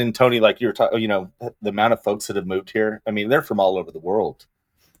 and Tony, like you were talking, the amount of folks that have moved here. I mean, they're from all over the world.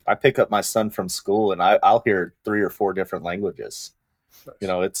 I pick up my son from school, and I'll hear 3 or 4 different languages. Nice.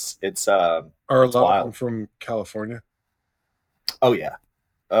 Are a It's lot of them wild. from California? Oh yeah,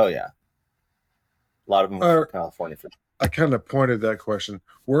 oh yeah. A lot of them are from Or California. I kind of pointed that question.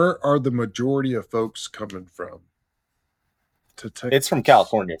 Where are the majority of folks coming from to It's from Texas?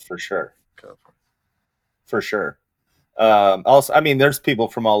 California for sure, California. for sure. Also, I mean, there's people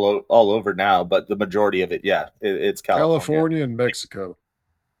from all over now, but the majority of it, yeah, it's California, California and Mexico.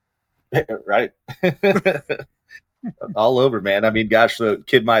 right? All over, man. I mean, gosh, the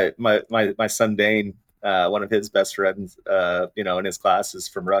kid, my son Dane, one of his best friends, in his class is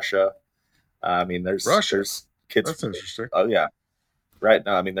from Russia. I mean, Russia. there's kids That's from, interesting. oh yeah, right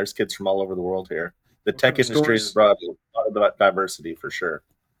now. I mean, there's kids from all over the world here. The What kind tech of industry has stories? brought a lot of diversity for sure.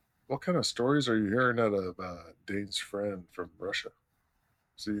 What kind of stories are you hearing out of Dane's friend from Russia?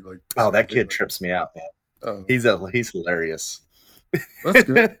 See, like, Oh, is that anything kid like? trips me out, man. Oh, He's hilarious. that's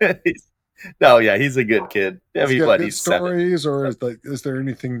good. No, yeah, he's a good kid. I He's mean, got what, good he's 7. stories, or is there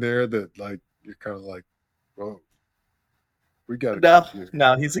anything there that like you're kind of like, whoa, we got to No, keep you?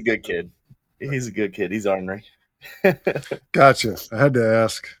 no, he's a good kid. He's Okay. a good kid. He's ornery. Gotcha. I had to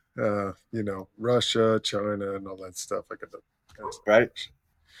ask. Russia, China, and all that stuff. I got to ask that Right. question.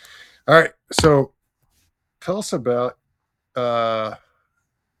 All right. So tell us about uh,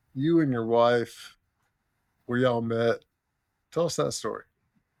 you and your wife, where y'all met. Tell us that story.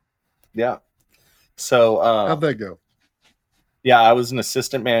 Yeah. So How'd that go? yeah, I was an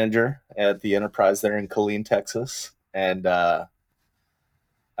assistant manager at the enterprise there in Killeen, Texas, and um,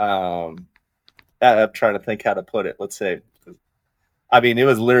 I'm trying to think how to put it. Let's say, I mean, it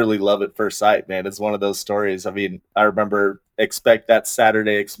was literally love at first sight, man. It's one of those stories. I mean, I remember expect that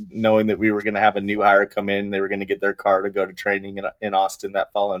Saturday, knowing that we were going to have a new hire come in. They were going to get their car to go to training in Austin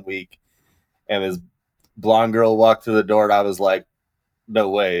that following week, and this blonde girl walked through the door, and I was like, no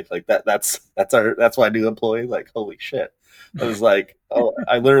way, like that's my new employee. Like, holy shit. I was like, oh,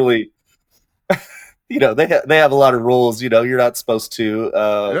 I literally, they have a lot of rules. You're not supposed to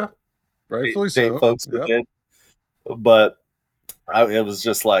Yeah, rightfully date so. folks Yep. within, but it was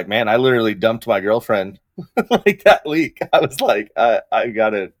just like, man, I literally dumped my girlfriend like that week. I was like, I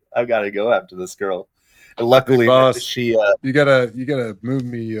gotta go after this girl, and Hey, luckily boss, she you gotta move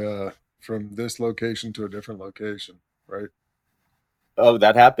me from this location to a different location, right? oh,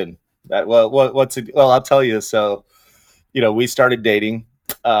 that happened. That well, I'll tell you. So, we started dating,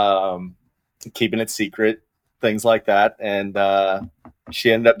 um, keeping it secret, things like that, and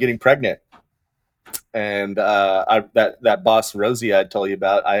she ended up getting pregnant. And that boss Rosie I told you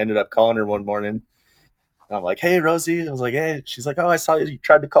about, I ended up calling her one morning. And I'm like, "Hey, Rosie," I was like, "Hey," she's like, "Oh, I saw you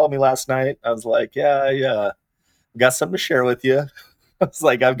tried to call me last night." I was like, "Yeah, yeah, got something to share with you." I was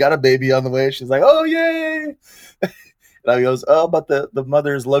like, "I've got a baby on the way." She's like, "Oh, yay!" And I goes, "Oh, about the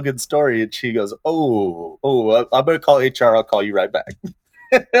mother's Logan story," and she goes, "Oh, I'm gonna call HR. I'll call you right back."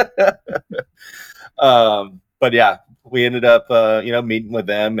 But yeah, we ended up, meeting with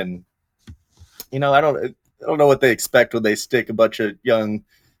them, and I don't know what they expect when they stick a bunch of young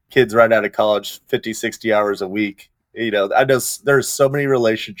kids right out of college 50, 60 hours a week. I know there's so many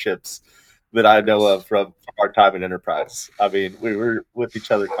relationships that I know Yes. of from our time in enterprise. I mean, we were with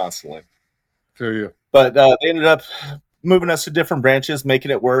each other constantly, Feel you. but they ended up moving us to different branches,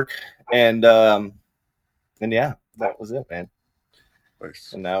 making it work, and yeah, that was it, man.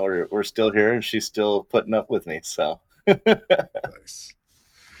 Nice. And now we're still here, and she's still putting up with me. So Nice.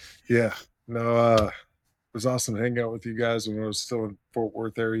 Yeah. No, it was awesome to hang out with you guys when I was still in Fort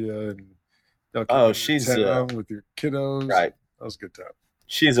Worth area and y'all came oh, into she's town with your kiddos. right. That was a good time.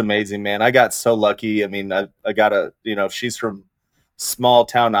 She's amazing, man. I got so lucky. I mean, I got she's from small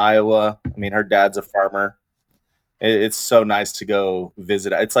town Iowa. I mean, her dad's a farmer. It's so nice to go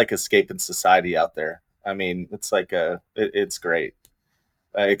visit. It's like escaping society out there. I mean, it's like it's great,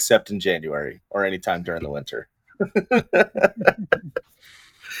 except in January or anytime during the winter.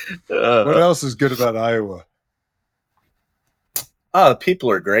 What uh, else is good about Iowa? oh, the people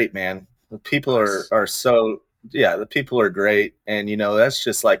are great, man. The people are Nice. are so yeah. The people are great, and that's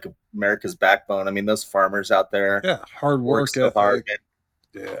just like America's backbone. I mean, those farmers out there Yeah, hard work work so hard. ethic.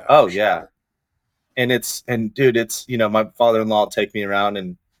 Yeah, Oh for yeah, sure. and dude, it's my father-in-law will take me around,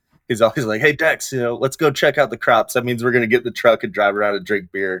 and he's always like, "Hey Dex, let's go check out the crops. That means we're gonna get in the truck and drive around and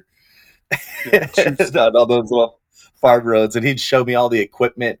drink beer Yeah, choose. on all those little farm roads." And he'd show me all the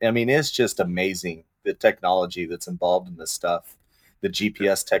equipment. I mean, it's just amazing the technology that's involved in this stuff, the Yeah,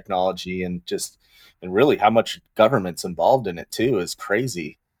 GPS technology, and really how much government's involved in it too is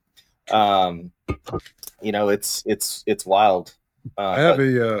crazy. true. Um, it's wild. I have But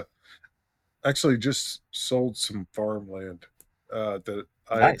a actually just sold some farmland that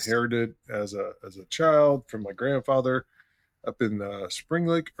I nice. inherited as a child from my grandfather up in Spring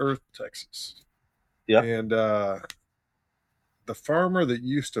Lake, Earth, Texas. Yeah. And the farmer that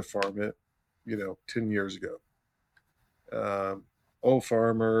used to farm it, 10 years ago, um, old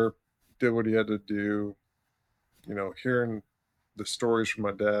farmer, did what he had to do. Hearing the stories from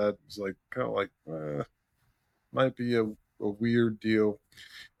my dad was like kind of like might be a weird deal.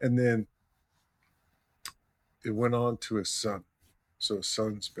 And then it went on to his son. So his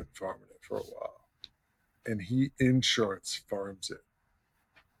son's been farming it for a while. And he insurance farms it.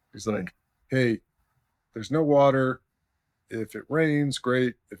 He's Mm. like, hey, there's no water. If it rains,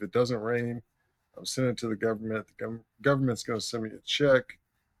 great. If it doesn't rain, I'm sending it to the government. The government's going to send me a check.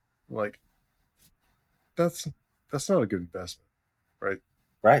 I'm like, that's not a good investment, right?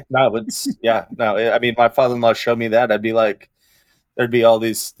 Right. No, it's yeah. No, I mean, my father-in-law showed me that. I'd be like, there'd be all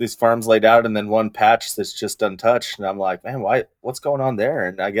these farms laid out, and then one patch that's just untouched, and I'm like, man, why? What's going on there?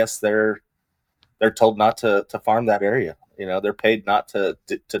 And I guess they're told not to farm that area. They're paid not to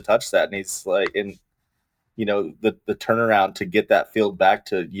touch that. And he's like, and the turnaround to get that field back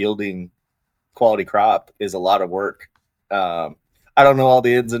to yielding quality crop is a lot of work. Um, I don't know all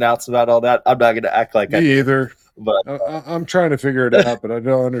the ins and outs about all that. I'm not going to act like I Me do, either. but I'm trying to figure it out, but I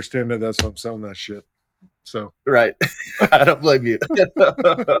don't understand it. That's why I'm selling that shit. So, right. I don't blame you.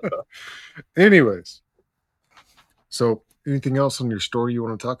 anyways, so Anything else on your story you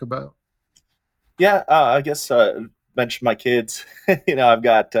want to talk about? Yeah, I guess mention my kids. I've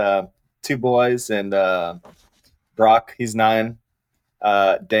got two boys and Brock, he's 9.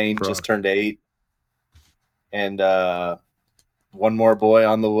 Dane just Brock. turned 8, and one more boy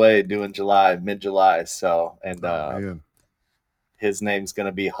on the way due in July, mid-July. So, and Oh man, his name's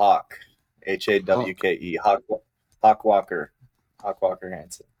gonna be Hawke, Hawke Hawke, Hawke Walker, Hawke Walker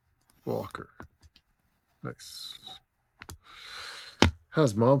Hanson. Walker. Nice.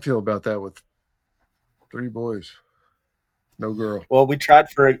 How's mom feel about that with 3 boys, no girl? Well, we tried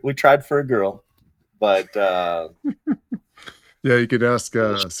for a girl, but Yeah, you could ask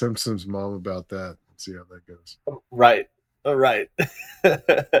Simpson's mom about that. See how that goes. right, right.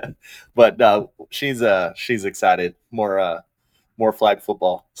 But she's excited. More flag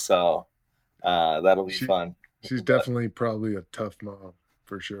football, so that'll be She fun. she's But definitely probably a tough mom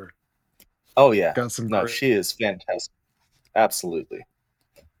for sure. oh yeah, Got some no, grit. she is fantastic. Absolutely,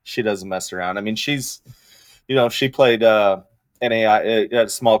 she doesn't mess around. I mean, she played NAI at a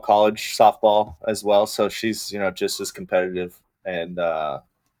small college softball as well, so she's just as competitive. And I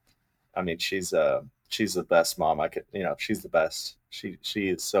mean, she's the best mom I could. She's the best. She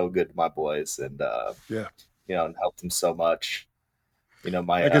is so good to my boys, and Yeah, and helped them so much. I could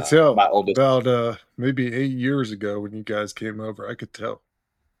My tell oldest, about maybe 8 years ago when you guys came over. I could tell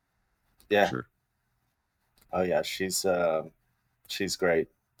for yeah, sure. oh yeah, she's great.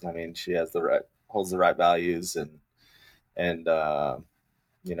 I mean, she has holds the right values, and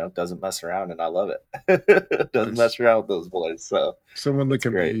doesn't mess around, and I love it. Doesn't Nice. mess around with those boys, so Someone that it's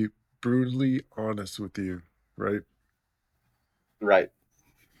can great. be brutally honest with you, right? Right.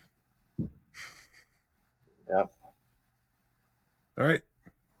 Yeah. All right.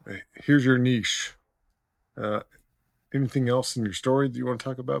 Here's your niche. Uh, Anything else in your story that you want to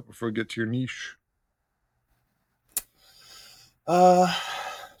talk about before we get to your niche? Uh,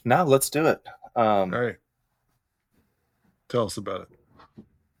 Now let's do it. All right. Tell us about it.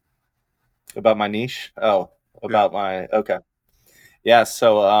 About my niche. Oh, Yeah. about my okay. Yeah.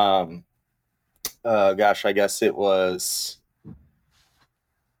 So, gosh, I guess it was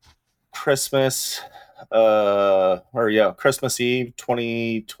Christmas. Or yeah, Christmas Eve,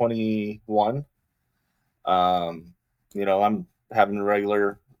 2021. Um, I'm having a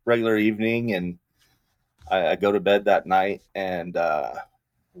regular evening, and I go to bed that night, and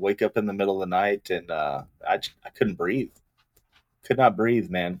wake up in the middle of the night, and I couldn't breathe. Could not breathe,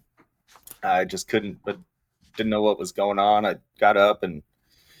 man. I just couldn't, but didn't know what was going on. I got up and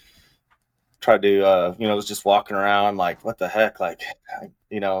tried to, was just walking around like, what the heck? Like,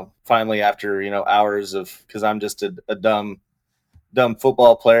 finally after, hours of, cause I'm just a dumb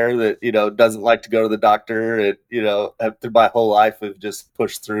football player that, doesn't like to go to the doctor. Through my whole life have just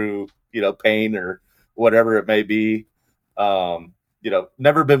pushed through, pain or whatever it may be.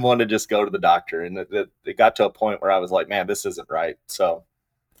 Never been one to just go to the doctor. And it got to a point where I was like, man, this isn't right. So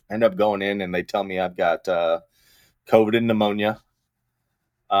I end up going in, and they tell me I've got COVID and pneumonia.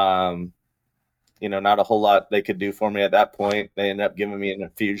 Um, Not a whole lot they could do for me at that point. They ended up giving me an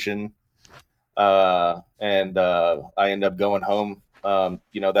infusion, and I ended up going home,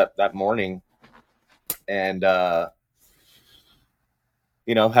 that morning, and had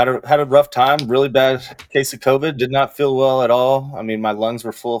a rough time. Really bad case of COVID. Did not feel well at all. I mean, my lungs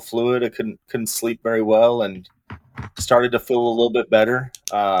were full of fluid. I couldn't sleep very well, and started to feel a little bit better.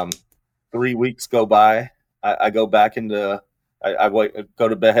 3 weeks go by. I go back into. Go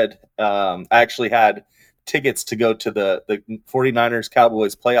to bed. I actually had tickets to go to the 49ers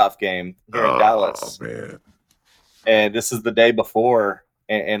Cowboys playoff game here in Oh Dallas, man. and this is the day before,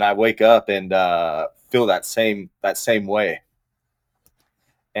 and I wake up and feel that same way,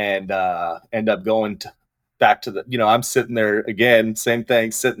 and end up going back to I'm sitting there again, same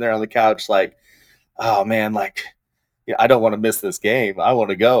thing, sitting there on the couch, like, oh man, like, I don't want to miss this game. I want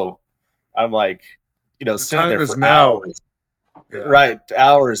to go. I'm like, The sitting time there is for now. hours. Yeah. Right,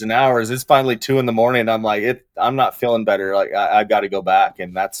 hours and hours. It's finally 2 a.m. I'm like, I'm not feeling better. Like, I've got to go back.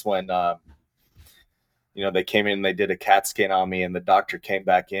 And that's when, they came in and they did a CAT scan on me, and the doctor came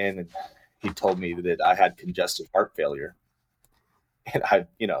back in, and he told me that I had congestive heart failure. And I,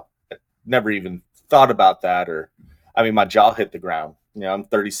 never even thought about that, or, I mean, my jaw hit the ground. I'm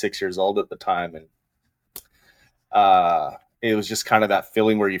 36 years old at the time. And, it was just kind of that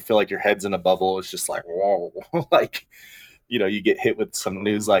feeling where you feel like your head's in a bubble. It's just like, whoa, like, you get hit with some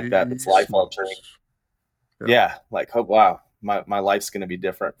news like that Holy that's life altering. smokes. Yeah. Yeah, like, oh wow, my life's going to be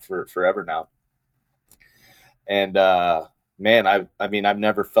different for forever now. And man, I mean, I've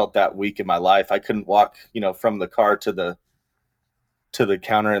never felt that weak in my life. I couldn't walk, from the car to the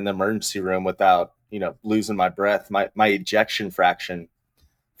counter in the emergency room without losing my breath. My ejection fraction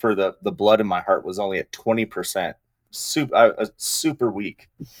for the blood in my heart was only at 20%. Super weak.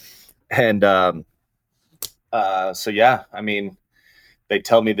 And so yeah, I mean, they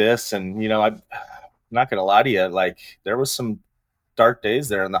tell me this, and I'm not gonna lie to you, like there was some dark days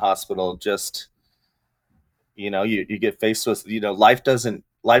there in the hospital. Just you get faced with life doesn't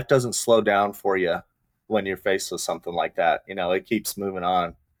slow down for you when you're faced with something like that. It keeps moving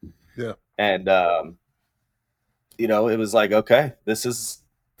on. Yeah. And it was like, okay, this is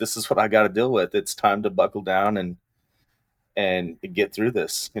what I got to deal with. It's time to buckle down and get through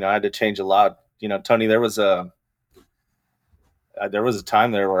this. I had to change a lot. Tony, there was a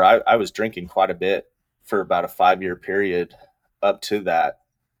time there where I was drinking quite a bit for about a 5-year period up to that,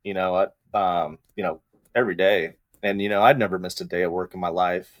 every day. And, I'd never missed a day of work in my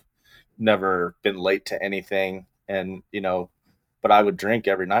life, never been late to anything. And, but I would drink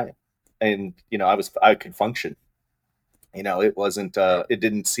every night, and, I could function. It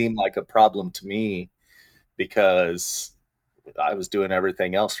didn't seem like a problem to me because I was doing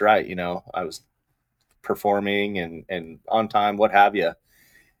everything else right. I was performing and on time, what have you.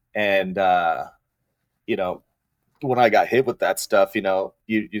 And, you know, when I got hit with that stuff,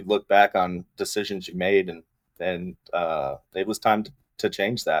 you look back on decisions you made, and it was time to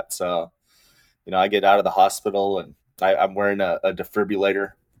change that. So, I get out of the hospital, and I'm wearing a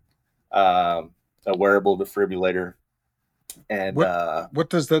defibrillator, a wearable defibrillator. And, What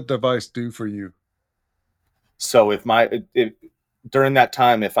does that device do for you? so during that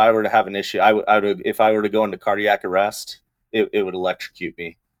time, if I were to have an issue, if I were to go into cardiac arrest, it would electrocute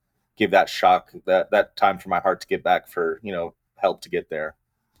me, give that shock, that time for my heart to get back, for help to get there.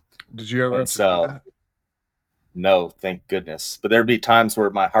 Did you ever And have to do so, that? no, thank goodness. But there'd be times where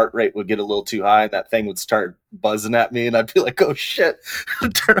my heart rate would get a little too high, and that thing would start buzzing at me, and I'd be like, "Oh shit!"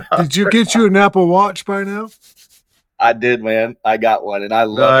 Did you get you an Apple Watch by now? I did, man. I got one, and I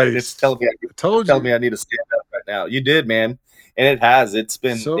love it. It's Nice. telling me, I told telling you. me I need to stand up right now. You did, man, and it has. It's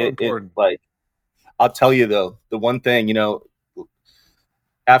been So it important. like, I'll tell you though, the one thing,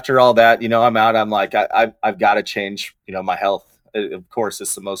 after all that, I'm out. I'm like, I've got to change, my health. Of course,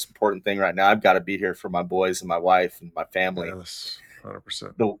 it's the most important thing right now. I've got to be here for my boys and my wife and my family. Yes,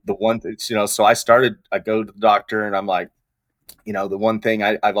 100%. The one thing, so I go to the doctor, and I'm like, the one thing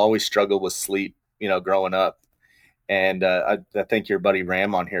I've always struggled with sleep, growing up. And I think your buddy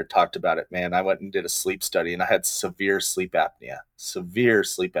Ram on here talked about it, man. I went and did a sleep study, and I had severe sleep apnea.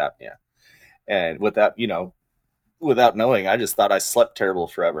 And without knowing, I just thought I slept terrible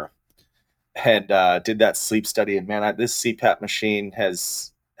forever. And did that sleep study, and man, this CPAP machine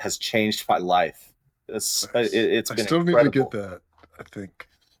has changed my life. Nice. It's I been still need to get incredible, that, I think.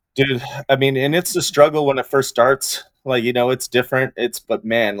 dude. I mean, and it's a struggle when it first starts. Like, it's different. But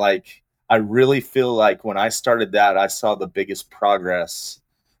man, like, I really feel like when I started that, I saw the biggest progress.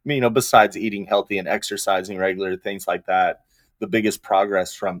 I mean, besides eating healthy and exercising regular, things like that, the biggest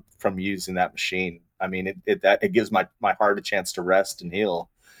progress from using that machine. I mean, it gives my heart a chance to rest and heal,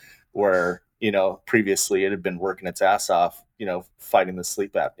 where previously it had been working its ass off, fighting the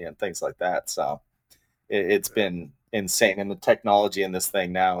sleep apnea and things like that. So it's been insane, and the technology in this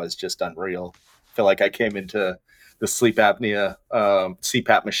thing now is just unreal. I feel like I came into the sleep apnea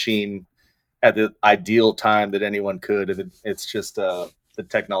CPAP machine at the ideal time that anyone could. And it's just the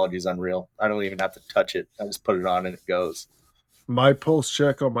technology is unreal. I don't even have to touch it. I just put it on and it goes. My pulse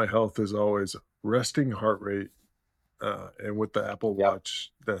check on my health is always resting heart rate, and with the Apple Yep.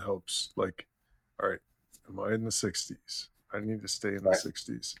 Watch, that helps. Like, all right, am I in the 60s? I need to stay in the Right.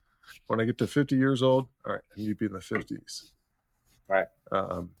 60s. When I get to 50 years old, all right, I need to be in the 50s. Right.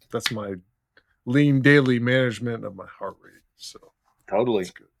 That's my lean daily management of my heart rate. So Totally.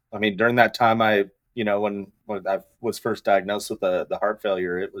 that's good. I mean, during that time, when I was first diagnosed with the heart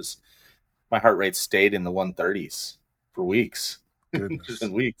failure, it was, my heart rate stayed in the 130s for weeks, Goodness.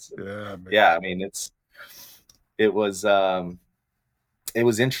 and weeks. Yeah, man. Yeah. I mean, it was, it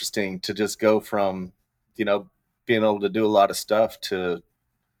was interesting to just go from, being able to do a lot of stuff to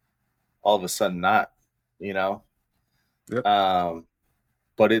all of a sudden not, you know. Yep.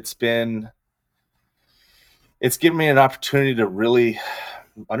 But it's given me an opportunity to really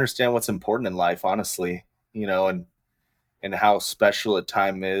understand what's important in life, honestly, and how special a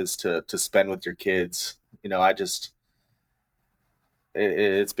time is to spend with your kids. I just,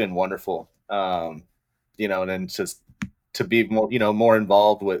 it's been wonderful. And then just to be more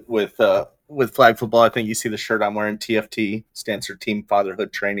involved with flag football. I think you see the shirt I'm wearing. TFT stands for Team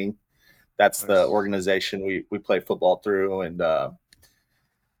Fatherhood Training. That's the Nice. organization we play football through. And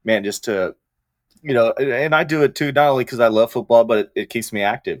man, just to, and I do it too, not only because I love football, but it keeps me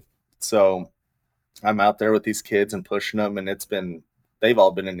active. So I'm out there with these kids and pushing them, and they've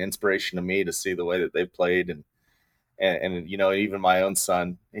all been an inspiration to me to see the way that they've played. And even my own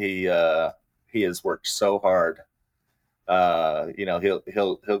son, he has worked so hard.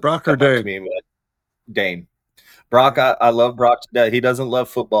 He'll Brock or come up to Dane? me, like, Dane. Brock, Dane. I love Brock to death. He doesn't love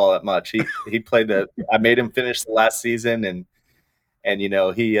football that much. He played I made him finish the last season, and he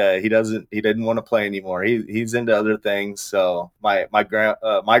didn't want to play anymore. He's into other things. So my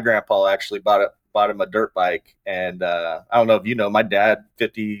grandpa actually bought him a dirt bike, and I don't know if you know, my dad,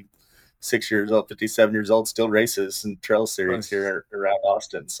 56 years old, 57 years old, still races in trail series Nice. here around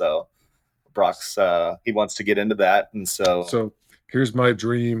Austin. So Brock's he wants to get into that, and so So here's my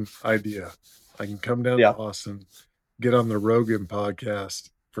dream idea. I can come down to yeah, Austin, get on the Rogan podcast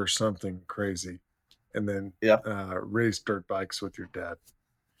for something crazy, and then yeah, race dirt bikes with your dad.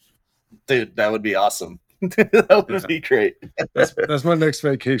 dude, that would be awesome. That would Yeah, be great. that's my next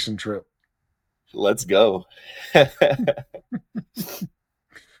vacation trip. Let's go. um,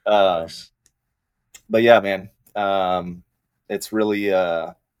 Nice. but yeah, man, it's really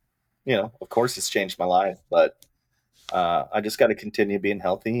of course it's changed my life, but I just got to continue being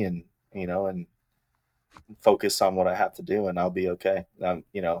healthy and focus on what I have to do, and I'll be okay.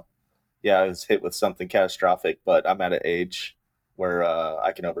 Yeah, I was hit with something catastrophic, but I'm at an age where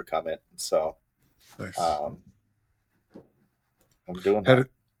I can overcome it. So Nice. um, I'm doing Had that.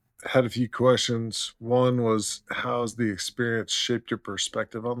 a, had a few questions. One was, how's the experience shaped your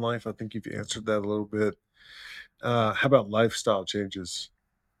perspective on life? I think you've answered that a little bit. How about lifestyle changes?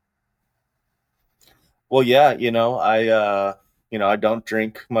 Well, yeah, I don't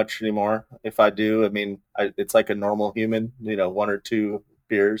drink much anymore. If I do, I mean, it's like a normal human, one or two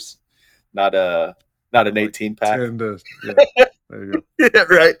beers, not a not an Like 18 pack. 10 to, yeah, there you go. Yeah,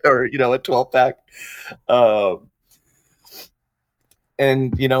 right, or a 12 pack. Um,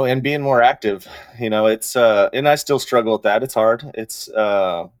 and being more active, it's and I still struggle with that. It's hard.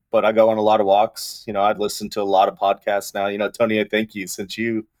 But I go on a lot of walks. I've listened to a lot of podcasts now. Tony, I thank you, since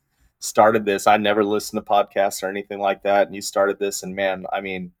you started this. I never listened to podcasts or anything like that, and you started this, and man, I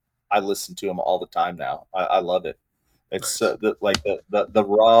mean, I listen to them all the time now. I love it. It's Nice. the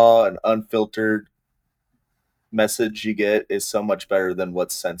raw and unfiltered message you get is so much better than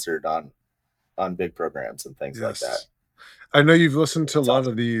what's censored on big programs and things like that. Yes. I know you've listened to a It's lot of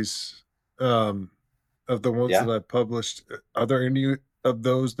awesome. these, of the ones that Yeah. I published. Are there any of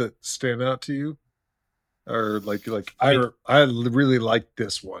those that stand out to you? Or like I mean, really like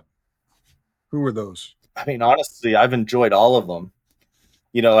this one. Who were those? honestly, I've enjoyed all of them.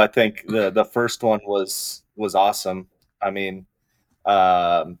 I think the first one was awesome. I mean,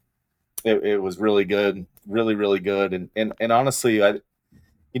 um, it was really good, really, really good. And honestly,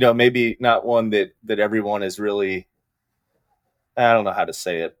 maybe not one that everyone is really, I don't know how to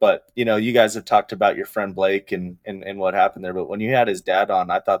say it, but you guys have talked about your friend Blake and what happened there. But when you had his dad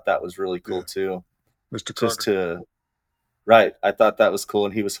on, I thought that was really cool Yeah, too. Mr. Just Carter. to Right, I thought that was cool,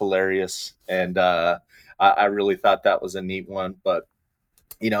 and he was hilarious, and I really thought that was a neat one. But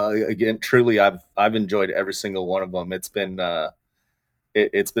again, truly, I've enjoyed every single one of them. It's been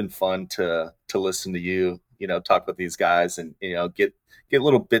fun to listen to you, talk with these guys, and get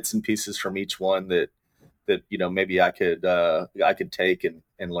little bits and pieces from each one that maybe I could take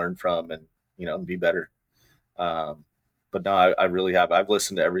and learn from, and be better. Um, but no, I really have. I've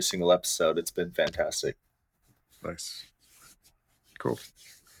listened to every single episode. It's been fantastic. Nice. Cool.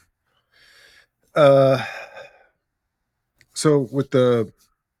 Uh, so with the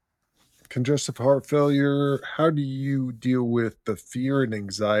congestive heart failure, how do you deal with the fear and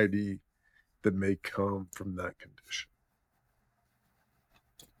anxiety that may come from that condition?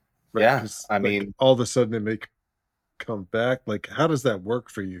 Right, Yeah, because I like mean, all of a sudden it may come back. Like, how does that work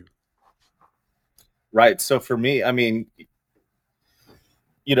for you? right. So for me, I mean,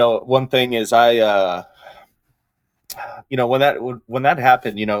 one thing is when that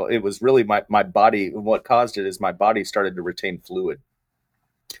happened, it was really my body. What caused it is my body started to retain fluid.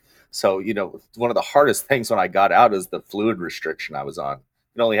 So one of the hardest things when I got out is the fluid restriction I was on.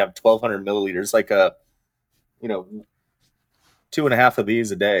 You can only have 1,200 milliliters, like you know two and a half of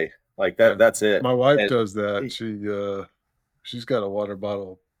these a day, like that. Yeah, That's it. my wife And does that. She's got a water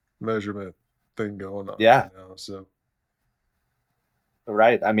bottle measurement thing going on yeah, right now. So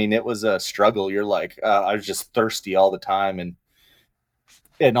right. I mean, it was a struggle. You're like, I was just thirsty all the time, and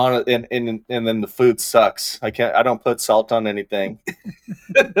then the food sucks. I don't put salt on anything.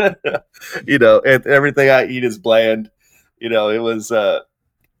 And everything I eat is bland. It was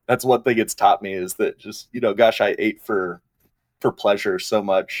that's one thing it's taught me, is that just, gosh, I ate for pleasure so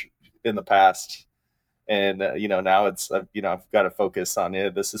much in the past. And now it's, I've got to focus on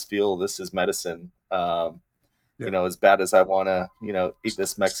it. This is fuel, this is medicine. Yeah. As bad as I want to, eat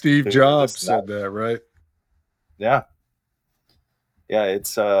this Mexican Steve food or Jobs this and that. said that, right? Yeah. Yeah.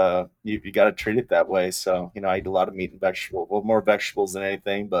 It's, you got to treat it that way. So, I eat a lot of meat and vegetables, well, more vegetables than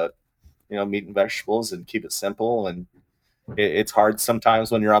anything, but, meat and vegetables and keep it simple. And it's hard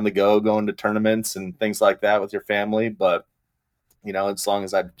sometimes when you're on the go, going to tournaments and things like that with your family. But, as long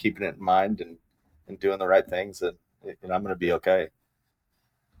as I'm keeping it in mind and doing the right things, that I'm going to be okay.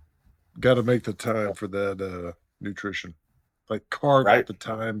 Got to make the time for that nutrition. Like carve out Right. the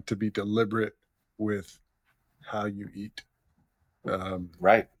time to be deliberate with how you eat.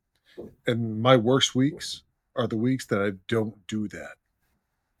 Right. And my worst weeks are the weeks that I don't do that.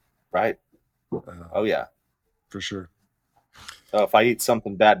 Right. Uh, Oh yeah. for sure. Oh, if I eat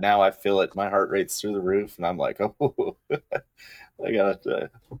something bad now, I feel it. My heart rate's through the roof, and I'm like, oh, I gotta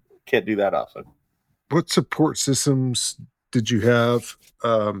can't do that often. What support systems did you have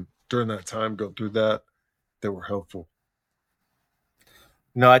during that time go through that were helpful?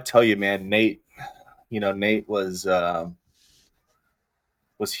 No, I tell you, man, Nate. Nate was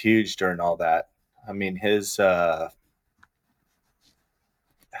huge during all that. I mean, his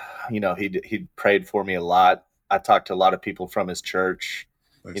he prayed for me a lot. I talked to a lot of people from his church.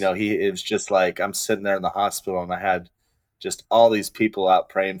 Nice. It was just like I'm sitting there in the hospital, and I had just all these people out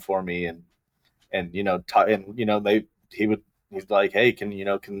praying for me, and he's like, hey,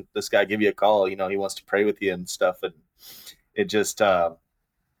 can this guy give you a call? He wants to pray with you and stuff. And it just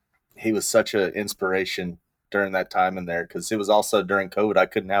he was such an inspiration during that time in there, because it was also during COVID. I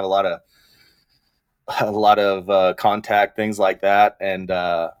couldn't have a lot of contact, things like that. And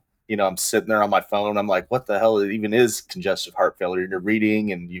I'm sitting there on my phone. I'm like, what the hell even is congestive heart failure? And you're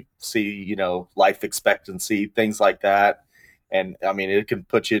reading and you see, life expectancy, things like that. And I mean, it can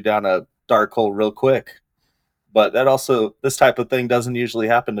put you down a dark hole real quick. But this type of thing doesn't usually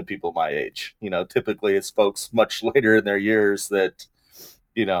happen to people my age. Typically it's folks much later in their years that,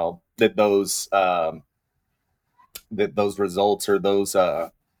 that those results, or those,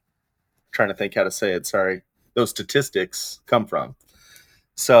 trying to think how to say it, sorry, those statistics come from.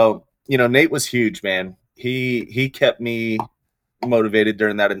 So, Nate was huge, man. He kept me motivated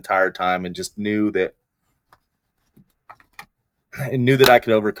during that entire time, and just knew that I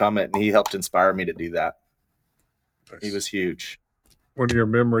could overcome it, and he helped inspire me to do that. Nice. He was huge. One of your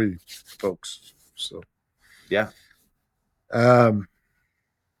memory folks. So Yeah.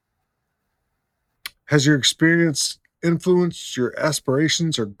 Has your experience influenced your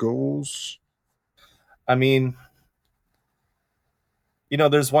aspirations or goals? I mean,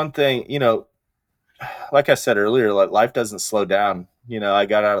 there's one thing, like I said earlier, like life doesn't slow down. I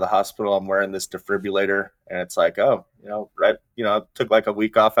got out of the hospital, I'm wearing this defibrillator, and it's like, oh, right, I took like a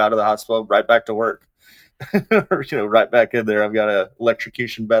week off out of the hospital, right back to work. Right back in there. I've got a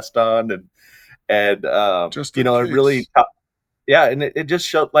electrocution vest on, and Just in it really, case. yeah, and it just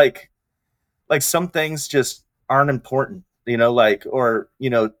showed like some things just aren't important, or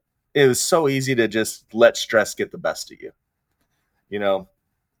it was so easy to just let stress get the best of you. It's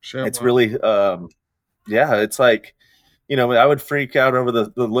Shamrock. really, yeah, it's like, I would freak out over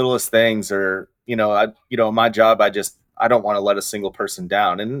the littlest things, or, my job, I don't want to let a single person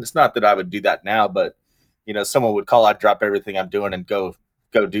down. And it's not that I would do that now, but, someone would call, I'd drop everything I'm doing and go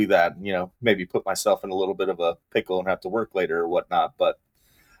do that, maybe put myself in a little bit of a pickle and have to work later or whatnot. But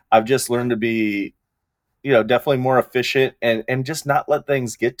I've just learned to be, definitely more efficient, and just not let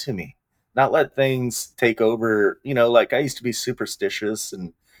things get to me, not let things take over. Like I used to be superstitious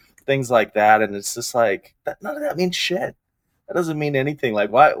and things like that. And it's just like, none of that means shit. That doesn't mean anything. Like,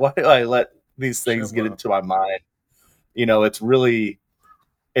 why do I let these things get Shamrock. into my mind?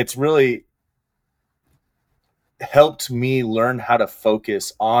 It's really helped me learn how to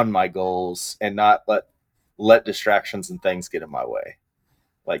focus on my goals and not let distractions and things get in my way.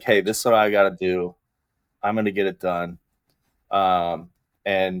 Like, hey, this is what I got to do. I'm going to get it done.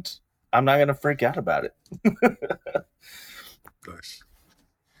 And I'm not going to freak out about it. Nice.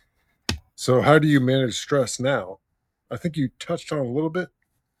 So, how do you manage stress now? I think you touched on it a little bit,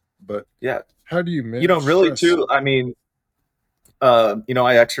 but Yeah. how do you manage Really stress? too. I mean,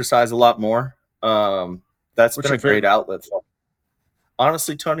 I exercise a lot more. That's What's been a your great favorite? outlet for me.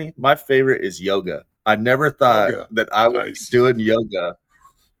 Honestly, Tony, my favorite is yoga. I never thought Yoga. that I would be Nice. doing yoga, Is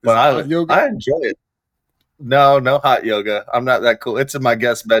but it I hot yoga? I enjoy it. No, no hot yoga. I'm not that cool. It's in my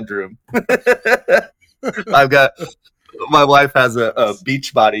guest bedroom. I've got My wife has a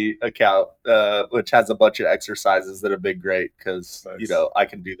Beachbody account, which has a bunch of exercises that have been great, because Nice. I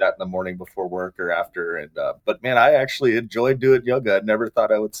can do that in the morning before work or after. And but man, I actually enjoy doing yoga. I never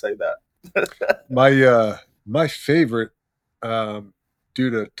thought I would say that. My favorite, um, due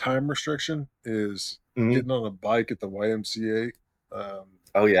to time restriction is Mhm. getting on a bike at the YMCA.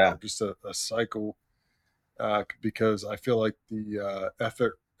 Oh yeah. Just a cycle, because I feel like the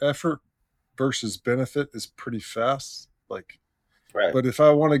effort versus benefit is pretty fast. Like, Right. but if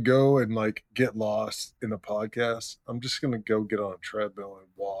I want to go and like get lost in a podcast, I'm just gonna go get on a treadmill and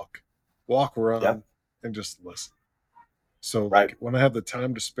walk, Yeah. run, and just listen. So Right. like when I have the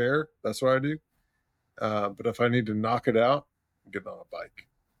time to spare, that's what I do. But if I need to knock it out, I'm getting on a bike.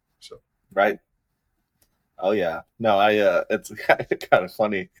 So Right. Oh yeah. No, it's kind of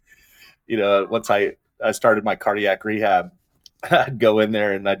funny. Once I started my cardiac rehab, I'd go in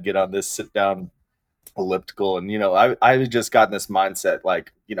there and I'd get on this sit down elliptical, and I was just gotten this mindset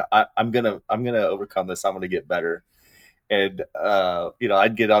like, I'm gonna overcome this. I'm gonna get better. And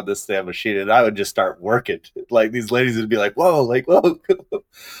I'd get on this damn machine and I would just start working. Like these ladies would be like, whoa,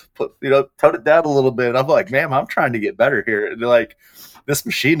 put, tone it down a little bit. I'm like, ma'am, I'm trying to get better here. And they're like, this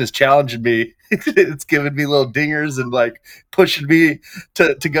machine is challenging me. It's giving me little dingers and like pushing me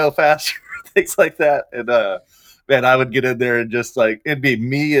to go faster, things like that. And man, I would get in there and just like it'd be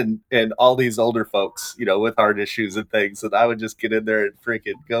me and all these older folks, with heart issues and things, and I would just get in there and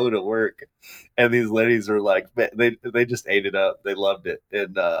freaking go to work. And these ladies were like, they just ate it up. They loved it,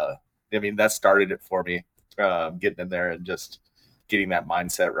 and I mean that started it for me, getting in there and just getting that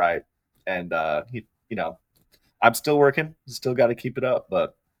mindset right. And I'm still working, still got to keep it up.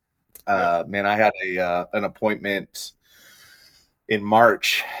 But yeah. man, I had a an appointment in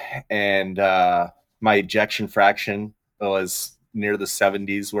March, and my ejection fraction was near the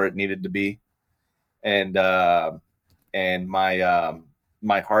 70s where it needed to be, and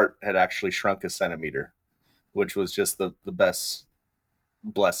my heart had actually shrunk a centimeter, which was just the best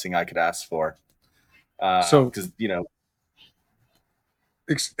blessing I could ask for. So Because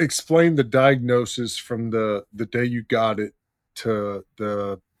explain the diagnosis from the day you got it to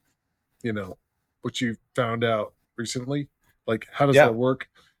the you know what you found out recently. Like, how does yeah, that work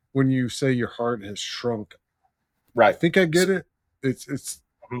when you say your heart has shrunk? I right. think I So, get it. It's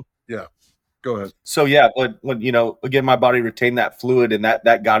yeah. Go ahead. so yeah, when again, my body retained that fluid, and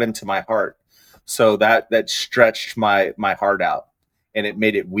that got into my heart, so that stretched my heart out, and it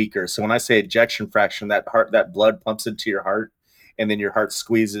made it weaker. So when I say ejection fraction, that blood pumps into your heart, and then your heart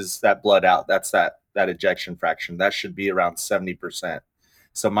squeezes that blood out. That's that ejection fraction. That should be around 70%.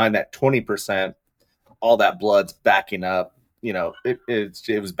 So mine at 20%, all that blood's backing up.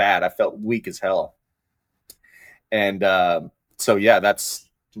 It was bad. I felt weak as hell, and so yeah, that's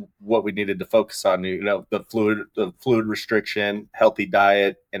what we needed to focus on. The fluid restriction, healthy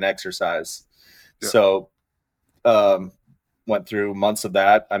diet, and exercise. Yeah. So um, went through months of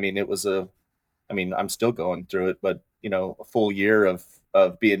that. I mean, I'm still going through it, but a full year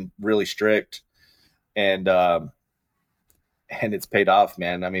of being really strict, and and it's paid off,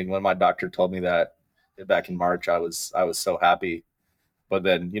 man. I mean, when my doctor told me that back in March, I was so happy. But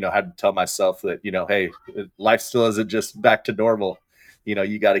then had to tell myself that hey, life still isn't just back to normal.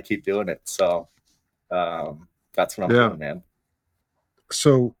 You got to keep doing it. So that's what I'm Yeah. doing, man.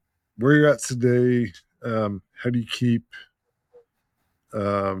 So where you're at today, how do you keep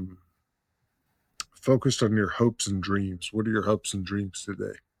um, focused on your hopes and dreams? What are your hopes and dreams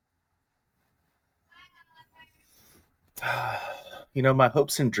today? My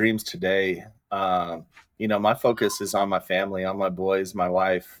hopes and dreams today. My focus is on my family, on my boys, my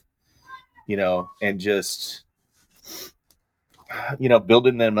wife. And just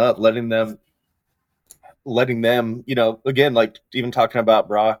building them up, letting them, again, like even talking about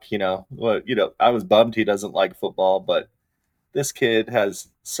Brock. I was bummed he doesn't like football, but this kid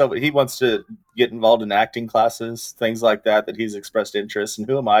he wants to get involved in acting classes, things like that he's expressed interest, and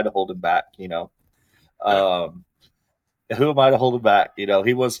who am I to hold him back? Yeah. um who am I to hold him back?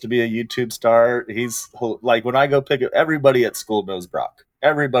 He wants to be a YouTube star. He's like, when I go pick up, everybody at school knows Brock.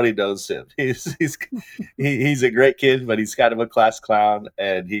 Everybody knows him. He's a great kid, but he's kind of a class clown,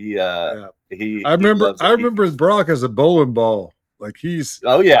 and he Yeah. he loves I it. remember Brock as a bowling ball. Like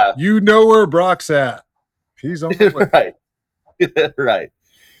Oh yeah. where Brock's at. He's on the way. Right. Right.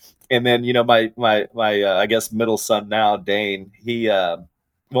 And then my I guess middle son now, Dane. Well,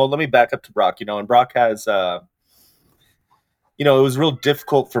 let me back up to Brock. And Brock has it was real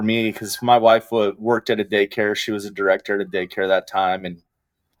difficult for me because my wife worked at a daycare. She was a director at a daycare that time, and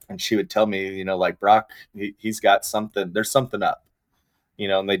she would tell me, like, Brock, he's got something. There's something up.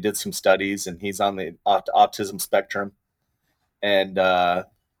 And they did some studies, and he's on the autism spectrum. And you're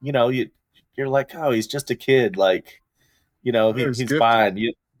like, oh, he's just a kid. Like, Yeah, he's he's gifted. fine.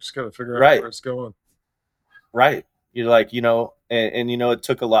 Just got to figure out Right, where it's going. right. You're like, and it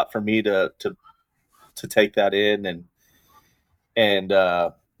took a lot for me to take that in, And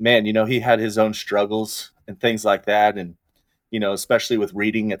man, he had his own struggles and things like that, and especially with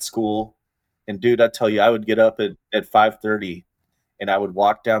reading at school. And dude, I tell you, I would get up at 5:30 and I would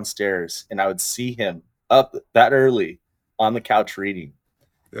walk downstairs and I would see him up that early on the couch reading.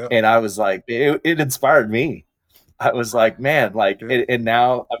 Yeah. And I was like, it inspired me. I was like, man, like, Yeah. and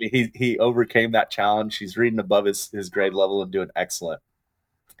now, I mean, he overcame that challenge. He's reading above his grade level and doing excellent.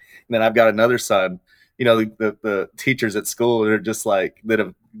 And then I've got another son. The teachers at school are just like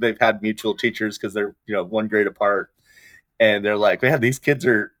they've had mutual teachers because they're one grade apart, and they're like, man, these kids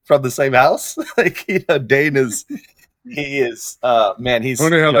are from the same house. Like, Dane is man, he's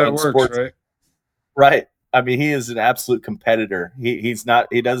Funny how that in works, sports, right? right? I mean, he is an absolute competitor. He's not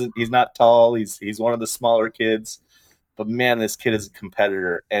tall. He's one of the smaller kids, but man, this kid is a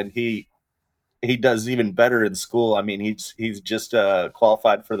competitor, and he does even better in school. I mean, he's just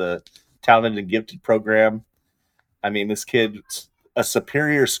qualified for the talented and gifted program. I mean, this kid, a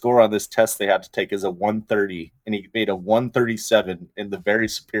superior score on this test they had to take is a 130, and he made a 137 in the very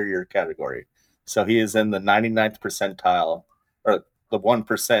superior category. So he is in the 99th percentile, or the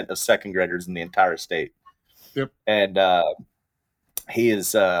 1% of second graders in the entire state. Yep. And he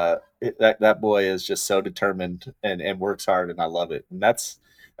is that boy is just so determined and works hard, and I love it. And that's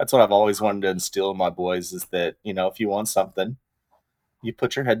what I've always wanted to instill in my boys, is that if you want something, you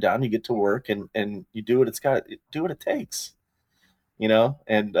put your head down, you get to work, and you do what it takes,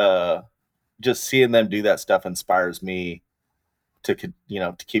 and just seeing them do that stuff inspires me to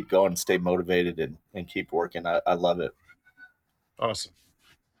keep going and stay motivated and keep working. I love it. Awesome.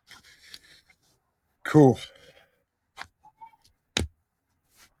 Cool.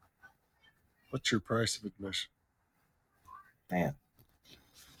 What's your price of admission? Man,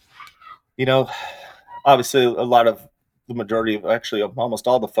 obviously the majority of almost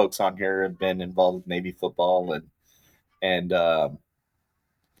all the folks on here have been involved with Navy football, and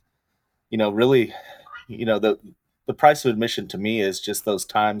really, the price of admission to me is just those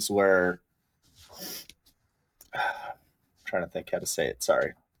times where I'm trying to think how to say it.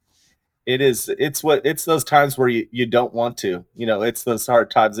 Sorry. It's those times where you don't want to, it's those hard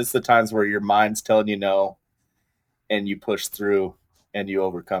times. It's the times where your mind's telling you no, and you push through and you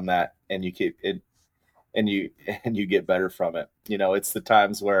overcome that, and you keep it, and you get better from it. It's the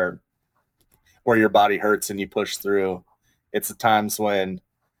times where your body hurts and you push through. It's the times when,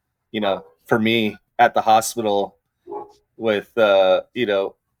 for me at the hospital with,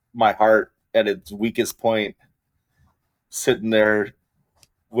 my heart at its weakest point, sitting there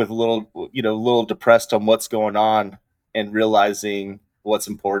with a little depressed on what's going on, and realizing what's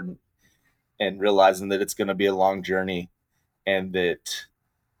important, and realizing that it's going to be a long journey, and that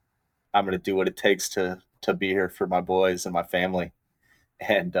I'm going to do what it takes to be here for my boys and my family,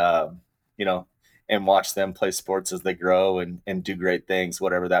 and, and watch them play sports as they grow and do great things,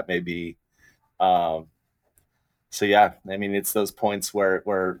 whatever that may be. So yeah, I mean, it's those points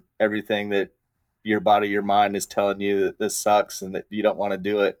where everything that your body, your mind is telling you that this sucks and that you don't want to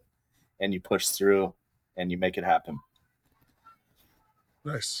do it, and you push through and you make it happen.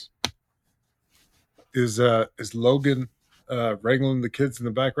 Nice. Is Logan wrangling the kids in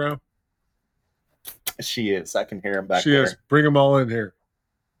the background? She is. I can hear him back there. She is. Bring them all in here.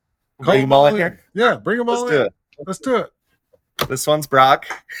 Bring them all in here? Yeah, bring them all in. Let's do it. This one's Brock.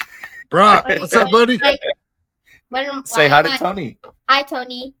 Brock, what's up, buddy? Say hi to Tony. Hi,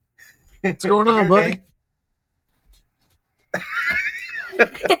 Tony. What's going on, buddy?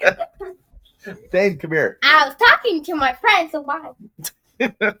 Dane, come here. I was talking to my friends a while.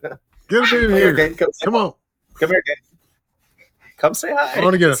 Get him in here. Dane, come on. Come here, Dane. Come say hi. I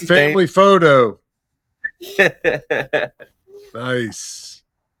want to get a family photo. Nice.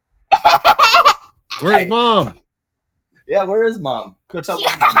 Where's Mom? Yeah, where is Mom? Go tell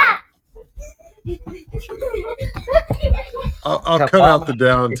Mom. I'll cut out the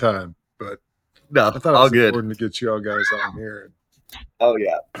downtime, but no, I thought it was important to get you all guys on here. Oh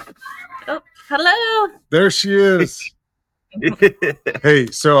yeah. Oh, hello. There she is. Hey,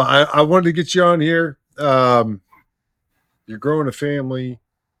 so I wanted to get you on here. You're growing a family,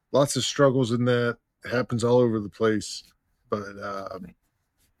 lots of struggles in that. It happens all over the place. But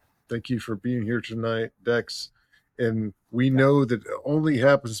thank you for being here tonight, Dex. And we know that it only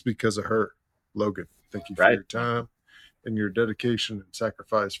happens because of her, Logan. Thank you for your time and your dedication and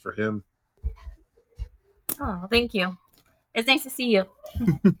sacrifice for him. Oh, thank you. It's nice to see you.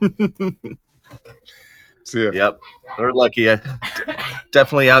 See ya. Yep. We're lucky. I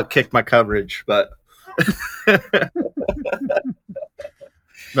definitely outkicked my coverage, but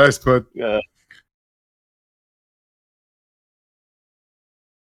nice, bud.